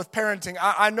home with parenting.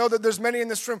 I know that there's many in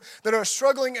this room that are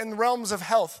struggling in realms of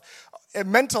health,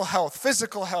 mental health,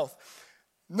 physical health.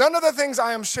 None of the things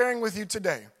I am sharing with you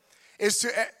today is to,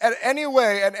 in any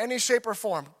way, in any shape or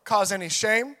form, cause any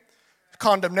shame,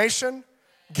 condemnation,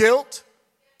 guilt.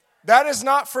 That is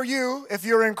not for you if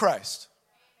you're in Christ.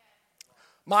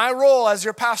 My role as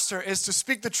your pastor is to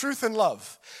speak the truth in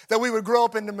love, that we would grow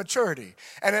up into maturity.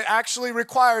 And it actually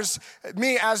requires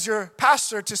me as your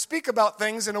pastor to speak about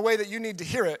things in a way that you need to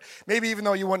hear it, maybe even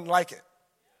though you wouldn't like it.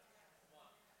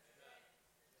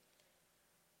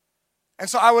 And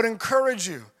so I would encourage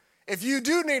you, if you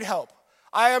do need help,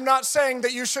 I am not saying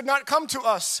that you should not come to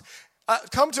us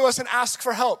and ask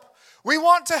for help. We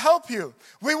want to help you.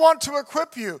 We want to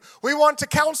equip you. We want to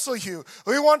counsel you.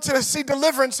 We want to see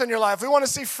deliverance in your life. We want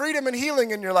to see freedom and healing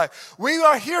in your life. We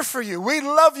are here for you. We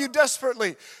love you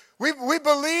desperately. We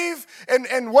believe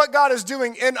in what God is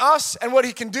doing in us and what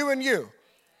he can do in you.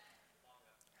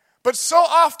 But so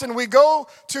often we go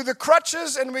to the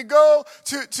crutches and we go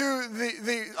to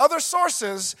the other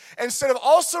sources instead of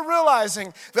also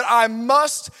realizing that I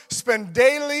must spend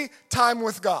daily time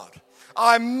with God.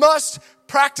 I must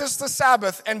practice the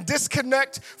Sabbath and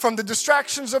disconnect from the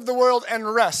distractions of the world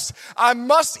and rest. I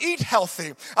must eat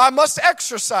healthy. I must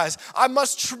exercise. I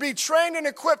must be trained and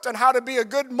equipped on how to be a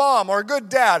good mom or a good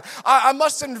dad. I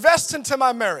must invest into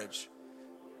my marriage.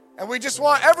 And we just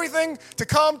want everything to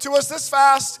come to us this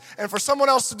fast and for someone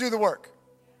else to do the work.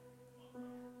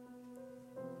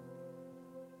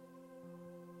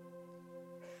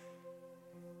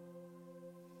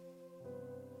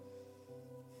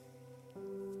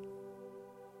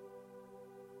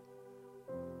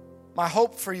 My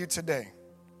hope for you today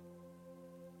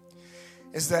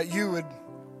is that you would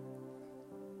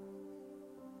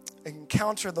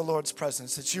encounter the Lord's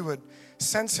presence, that you would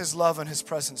sense His love and His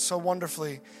presence so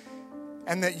wonderfully,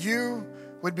 and that you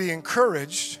would be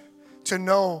encouraged to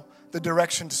know the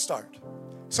direction to start.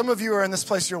 Some of you are in this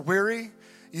place, you're weary,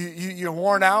 you're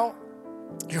worn out,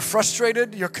 you're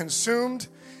frustrated, you're consumed,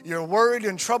 you're worried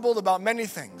and troubled about many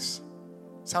things.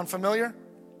 Sound familiar?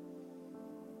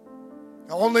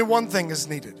 Only one thing is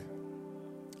needed.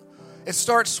 It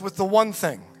starts with the one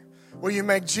thing, where you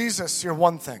make Jesus your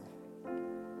one thing.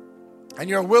 And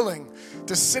you're willing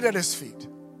to sit at His feet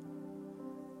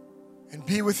and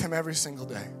be with Him every single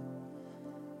day.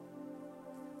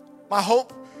 My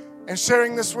hope in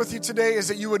sharing this with you today is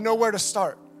that you would know where to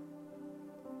start.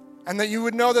 And that you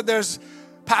would know that there's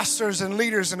pastors and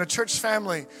leaders in a church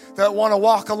family that want to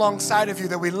walk alongside of you,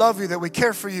 that we love you, that we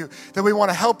care for you, that we want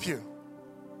to help you.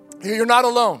 You're not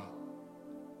alone.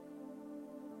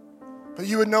 But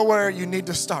you would know where you need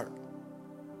to start.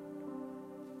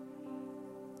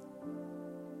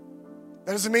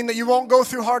 That doesn't mean that you won't go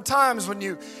through hard times when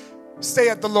you stay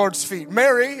at the Lord's feet.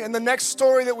 Mary, in the next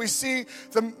story that we see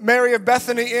the Mary of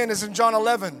Bethany in, is in John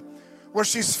 11, where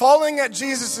she's falling at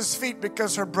Jesus' feet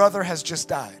because her brother has just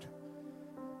died,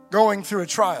 going through a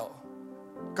trial,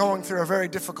 going through a very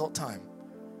difficult time,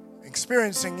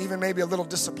 experiencing even maybe a little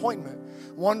disappointment,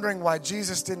 wondering why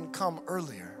Jesus didn't come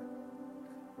earlier.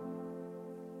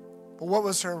 But what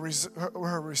was her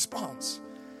response?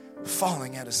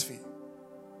 Falling at His feet.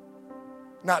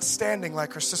 Not standing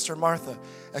like her sister Martha,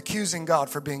 accusing God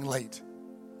for being late.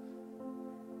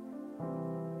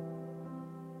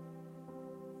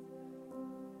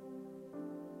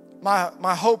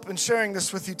 My hope in sharing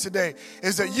this with you today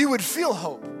is that you would feel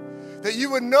hope, that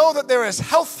you would know that there is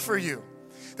health for you,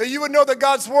 that you would know that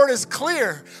God's word is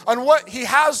clear on what He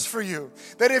has for you,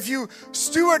 that if you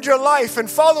steward your life and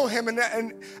follow Him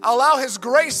and allow His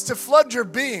grace to flood your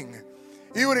being,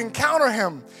 you would encounter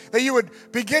Him, that you would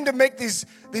begin to make these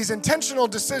intentional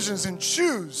decisions and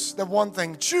choose the one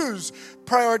thing, choose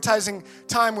prioritizing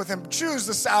time with Him, choose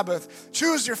the Sabbath,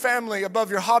 choose your family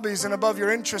above your hobbies and above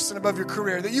your interests and above your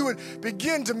career, that you would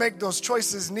begin to make those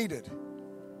choices needed.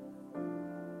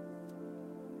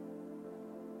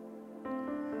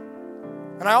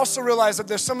 And I also realize that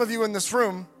there's some of you in this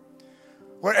room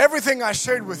where everything I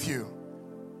shared with you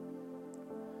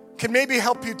can maybe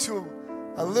help you to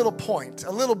a little point, a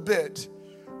little bit,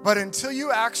 but until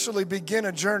you actually begin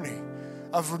a journey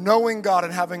of knowing God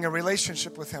and having a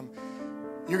relationship with Him,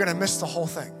 you're going to miss the whole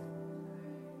thing.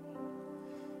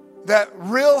 That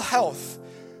real health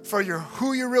for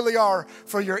who you really are,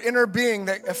 for your inner being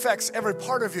that affects every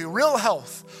part of you, real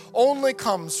health only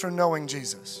comes from knowing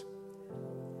Jesus.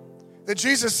 That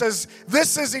Jesus says,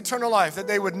 this is eternal life, that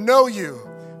they would know you,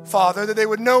 Father, that they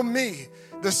would know me,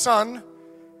 the Son,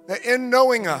 that in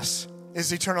knowing us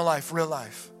is eternal life, real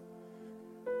life.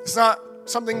 It's not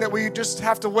something that we just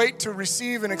have to wait to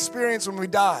receive and experience when we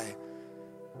die,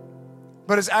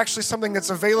 but it's actually something that's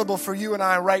available for you and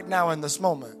I right now in this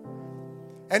moment.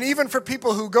 And even for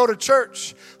people who go to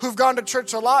church, who've gone to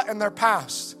church a lot in their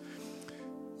past,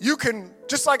 you can,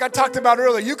 just like I talked about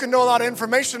earlier, you can know a lot of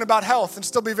information about health and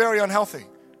still be very unhealthy.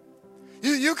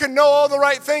 You can know all the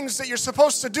right things that you're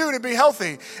supposed to do to be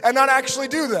healthy and not actually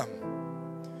do them.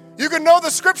 You can know the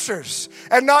scriptures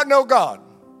and not know God.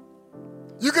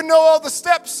 You can know all the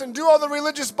steps and do all the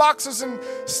religious boxes and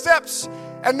steps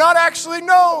and not actually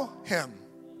know Him.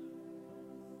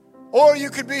 Or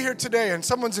you could be here today and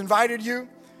someone's invited you.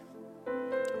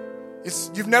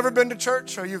 You've never been to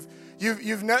church, or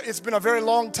it's been a very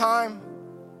long time,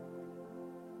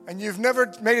 and you've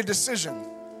never made a decision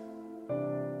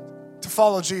to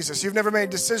follow Jesus. You've never made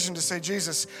a decision to say,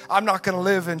 Jesus, I'm not going to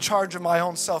live in charge of my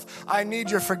own self. I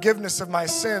need your forgiveness of my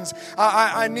sins.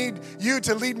 I need you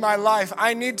to lead my life.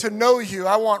 I need to know you.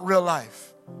 I want real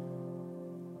life.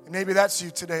 And maybe that's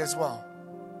you today as well.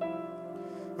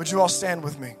 Would you all stand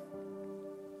with me?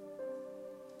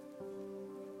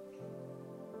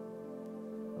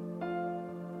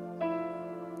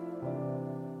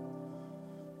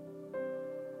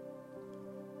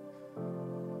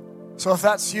 So if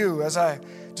that's you, as I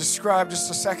described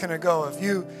just a second ago, if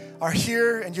you are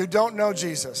here and you don't know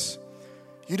Jesus,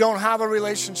 you don't have a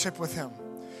relationship with him,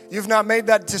 you've not made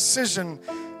that decision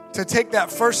to take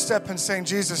that first step in saying,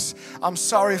 Jesus, I'm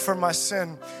sorry for my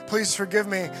sin. Please forgive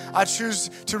me. I choose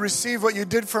to receive what you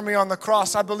did for me on the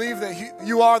cross. I believe that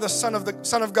you are the Son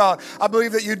of God. I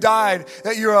believe that you died,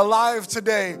 that you're alive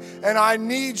today, and I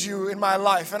need you in my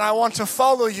life, and I want to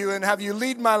follow you and have you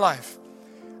lead my life.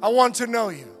 I want to know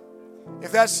you.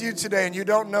 If that's you today and you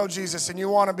don't know Jesus and you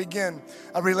want to begin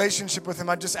a relationship with him,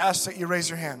 I just ask that you raise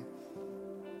your hand.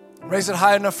 Raise it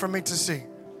high enough for me to see.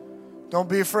 Don't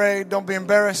be afraid. Don't be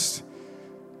embarrassed.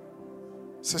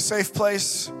 It's a safe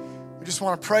place. We just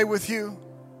want to pray with you.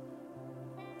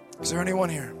 Is there anyone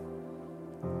here?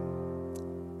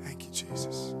 Thank you,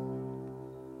 Jesus.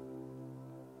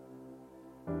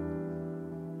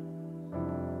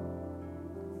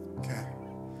 Okay.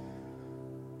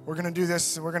 We're going to do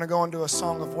this. We're going to go into a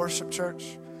song of worship,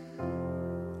 church.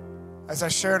 As I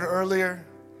shared earlier,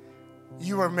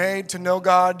 you were made to know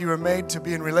God. You were made to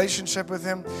be in relationship with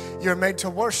him. You were made to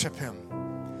worship him.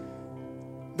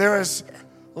 There is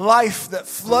life that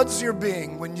floods your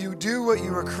being when you do what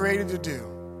you were created to do.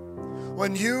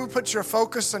 When you put your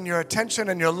focus and your attention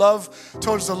and your love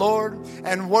towards the Lord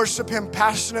and worship him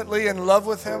passionately and love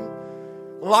with him,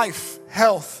 life,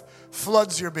 health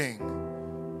floods your being.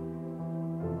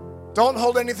 Don't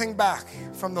hold anything back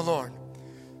from the Lord.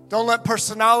 Don't let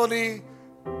personality,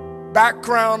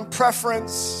 background,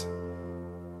 preference,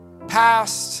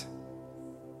 past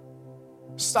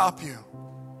stop you.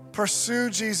 Pursue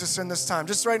Jesus in this time.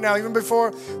 Just right now, even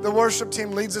before the worship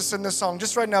team leads us in this song,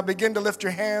 just right now, begin to lift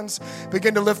your hands,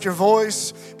 begin to lift your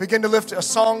voice, begin to lift a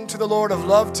song to the Lord of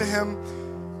love to him.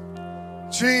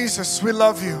 Jesus, we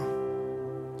love you.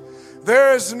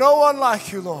 There is no one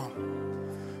like you, Lord.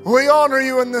 We honor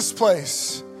you in this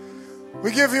place.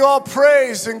 We give you all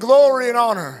praise and glory and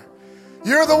honor.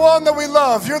 You're the one that we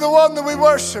love. You're the one that we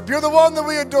worship. You're the one that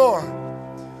we adore.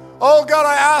 Oh God,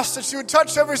 I ask that you would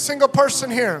touch every single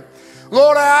person here.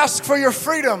 Lord, I ask for your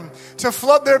freedom to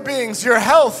flood their beings, your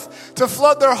health to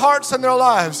flood their hearts and their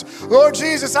lives. Lord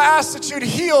Jesus, I ask that you would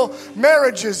heal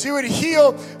marriages, you would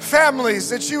heal families,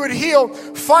 that you would heal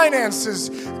finances.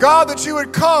 God, that you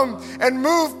would come and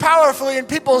move powerfully in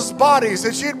people's bodies,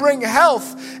 that you'd bring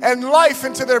health and life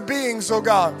into their beings, oh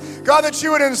God. God, that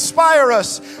you would inspire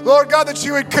us. Lord God, that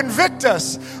you would convict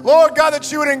us. Lord God, that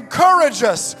you would encourage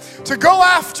us to go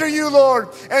after you, Lord,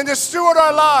 and to steward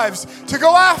our lives, to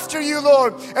go after you,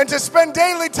 Lord, and to spend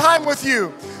daily time with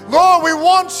you. Lord, we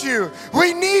want you.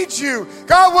 We need you.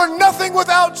 God, we're nothing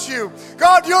without you.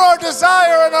 God, you're our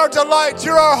desire and our delight.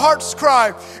 You're our heart's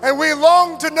cry. And we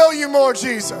long to know you more,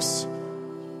 Jesus.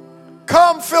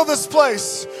 Come fill this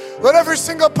place. Let every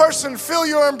single person feel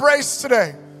your embrace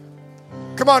today.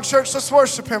 Come on, church, let's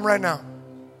worship him right now.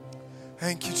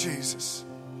 Thank you, Jesus.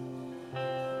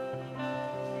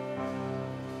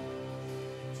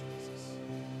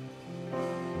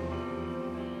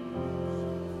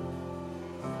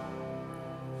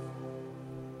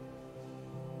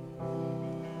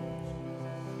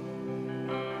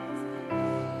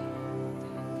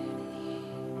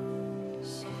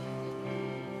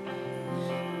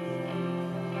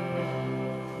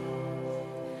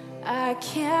 I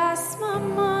cast my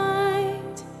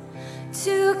mind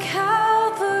to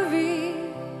Calvary,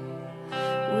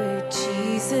 where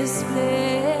Jesus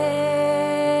bled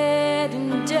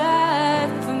and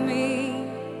died for me.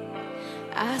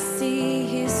 I see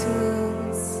his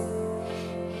wounds,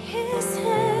 his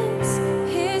hands,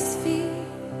 his feet,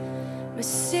 my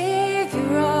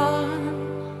Savior on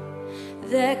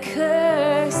that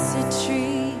cursed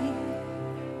tree.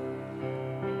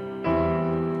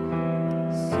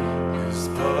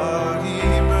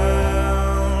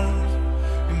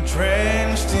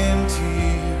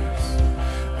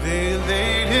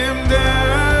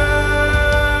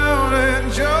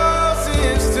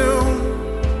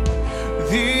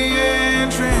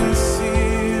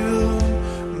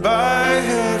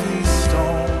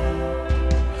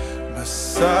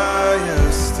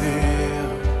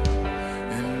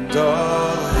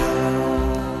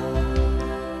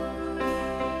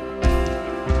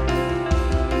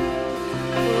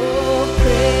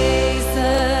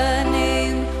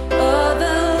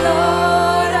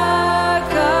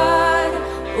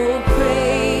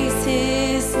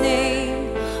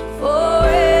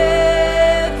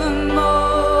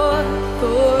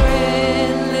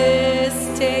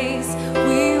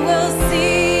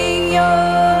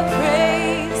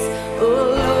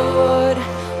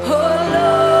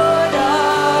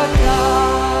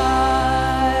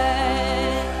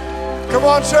 Come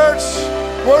on, church.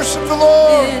 Worship the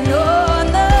Lord. And on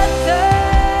the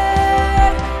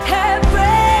third at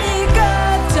break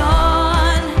of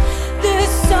dawn, the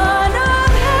Son of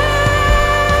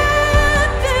Heaven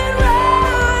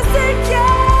rose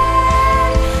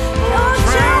again. Oh,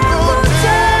 tremble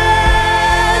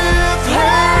death,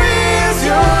 where is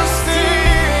your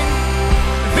sting?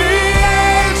 The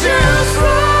angels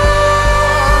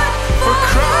roar for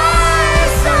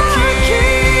Christ the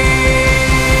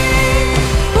King.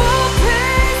 Oh,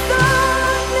 praise the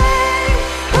name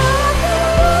of the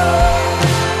Lord.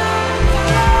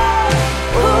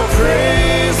 Oh,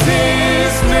 praise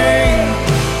His name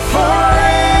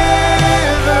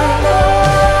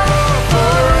forevermore.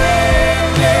 For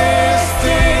endless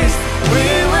days we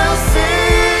will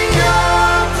sing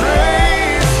Your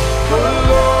praise, O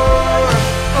Lord,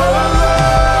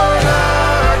 our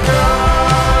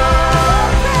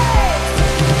God.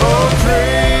 Oh,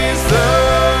 praise the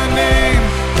name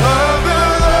of the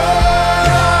Lord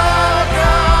our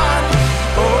God.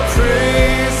 Oh,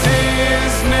 praise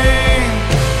His name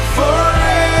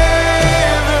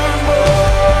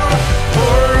forevermore.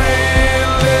 For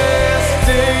endless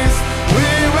days we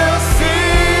will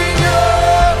sing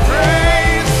Your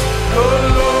praise, O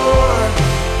Lord,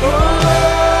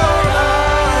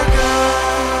 our God.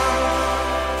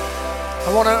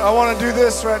 I want to do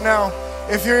this right now.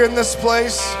 If you're in this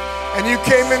place and you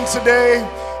came in today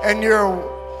and you're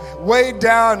weighed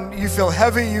down, you feel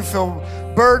heavy, you feel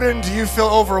burdened, you feel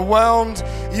overwhelmed,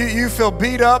 you feel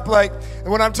beat up, like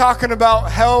when I'm talking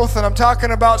about health and I'm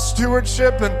talking about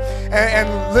stewardship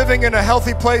and living in a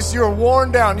healthy place, you're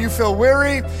worn down, you feel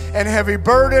weary and heavy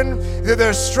burden,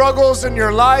 there's struggles in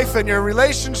your life and your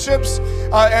relationships,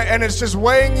 and it's just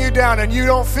weighing you down and you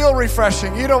don't feel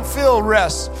refreshing, you don't feel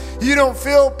rest, you don't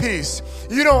feel peace,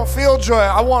 you don't feel joy.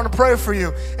 I want to pray for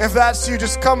you. If that's you,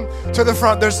 just come to the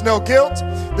front. There's no guilt,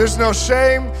 there's no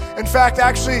shame. In fact,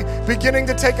 actually beginning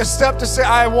to take a step to say,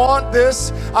 I want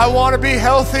this, I want to be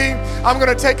healthy. I'm going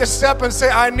to take a step and say,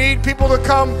 I need people to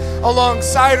come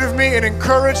alongside of me and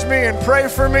encourage me and pray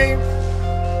for me.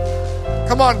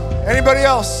 Come on, anybody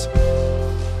else?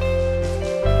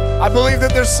 I believe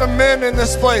that there's some men in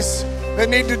this place that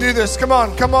need to do this. Come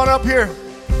on up here.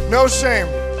 No shame.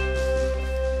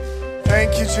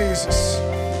 Thank you, Jesus.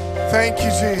 Thank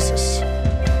you, Jesus.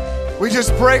 We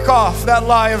just break off that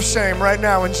lie of shame right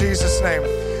now in Jesus' name.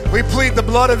 We plead the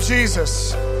blood of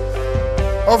Jesus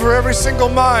over every single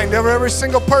mind, over every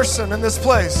single person in this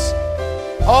place.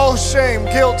 All shame,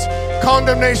 guilt,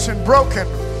 condemnation broken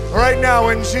right now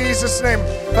in Jesus' name.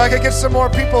 If I could get some more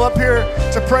people up here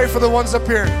to pray for the ones up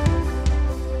here.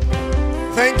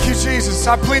 Thank you, Jesus.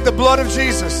 I plead the blood of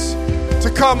Jesus to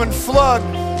come and flood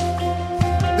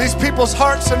these people's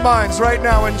hearts and minds right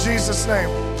now in Jesus' name.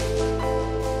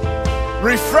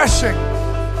 Refreshing.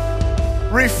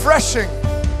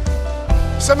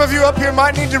 Some of you up here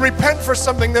might need to repent for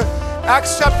something.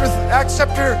 Acts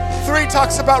chapter 3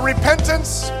 talks about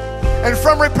repentance, and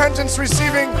from repentance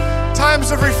receiving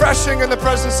times of refreshing in the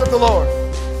presence of the Lord.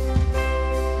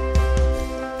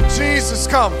 Jesus,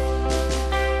 come.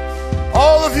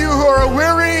 All of you who are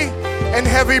weary and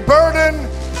heavy burden,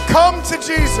 come to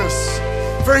Jesus,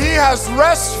 for He has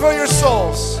rest for your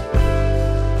souls.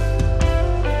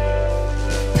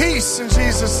 Peace in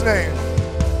Jesus' name.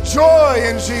 Joy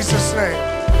in Jesus' name.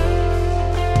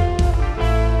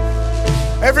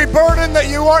 Every burden that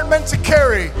you aren't meant to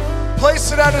carry,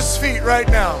 place it at His feet right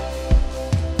now.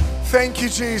 Thank you,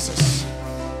 Jesus.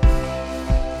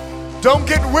 Don't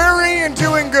get weary in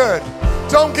doing good.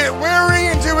 Don't get weary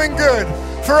in doing good.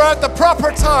 For at the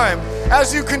proper time,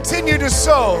 as you continue to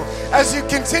sow, as you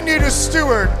continue to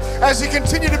steward, as you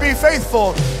continue to be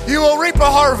faithful, you will reap a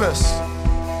harvest.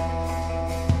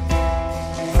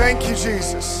 Thank you,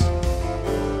 Jesus.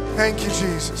 Thank you,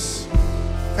 Jesus.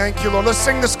 Thank you, Lord. Let's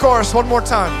sing this chorus one more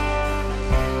time.